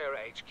from Altera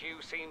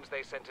HQ. Seems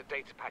they sent a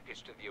data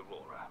package to the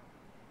Aurora.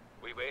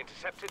 We were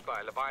intercepted by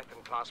a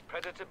Leviathan-class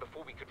Predator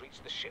before we could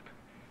reach the ship.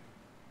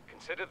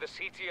 Consider the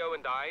CTO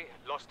and I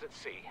lost at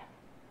sea.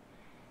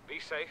 Be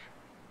safe.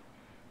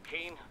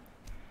 Keen.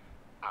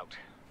 Out.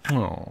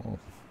 Oh.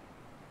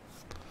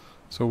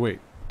 So wait,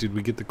 did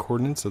we get the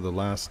coordinates of the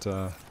last,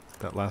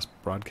 that last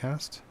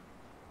broadcast?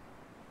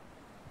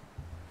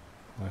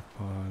 Life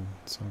pod,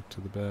 sunk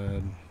to the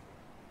bed.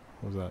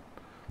 What was that?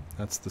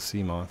 That's the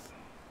sea moth.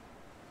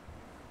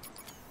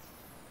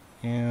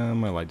 And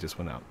my light just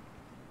went out.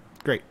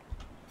 Great.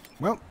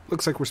 Well,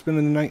 looks like we're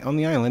spending the night on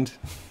the island.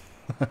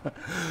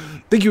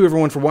 Thank you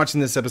everyone for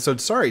watching this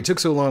episode. Sorry it took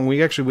so long.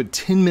 We actually went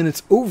 10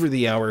 minutes over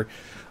the hour.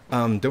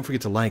 Don't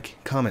forget to like,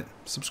 comment,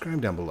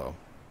 subscribe down below.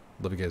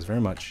 Love you guys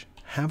very much.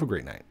 Have a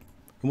great night.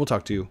 And we'll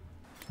talk to you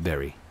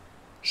very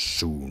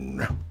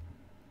soon.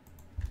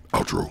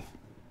 Outro.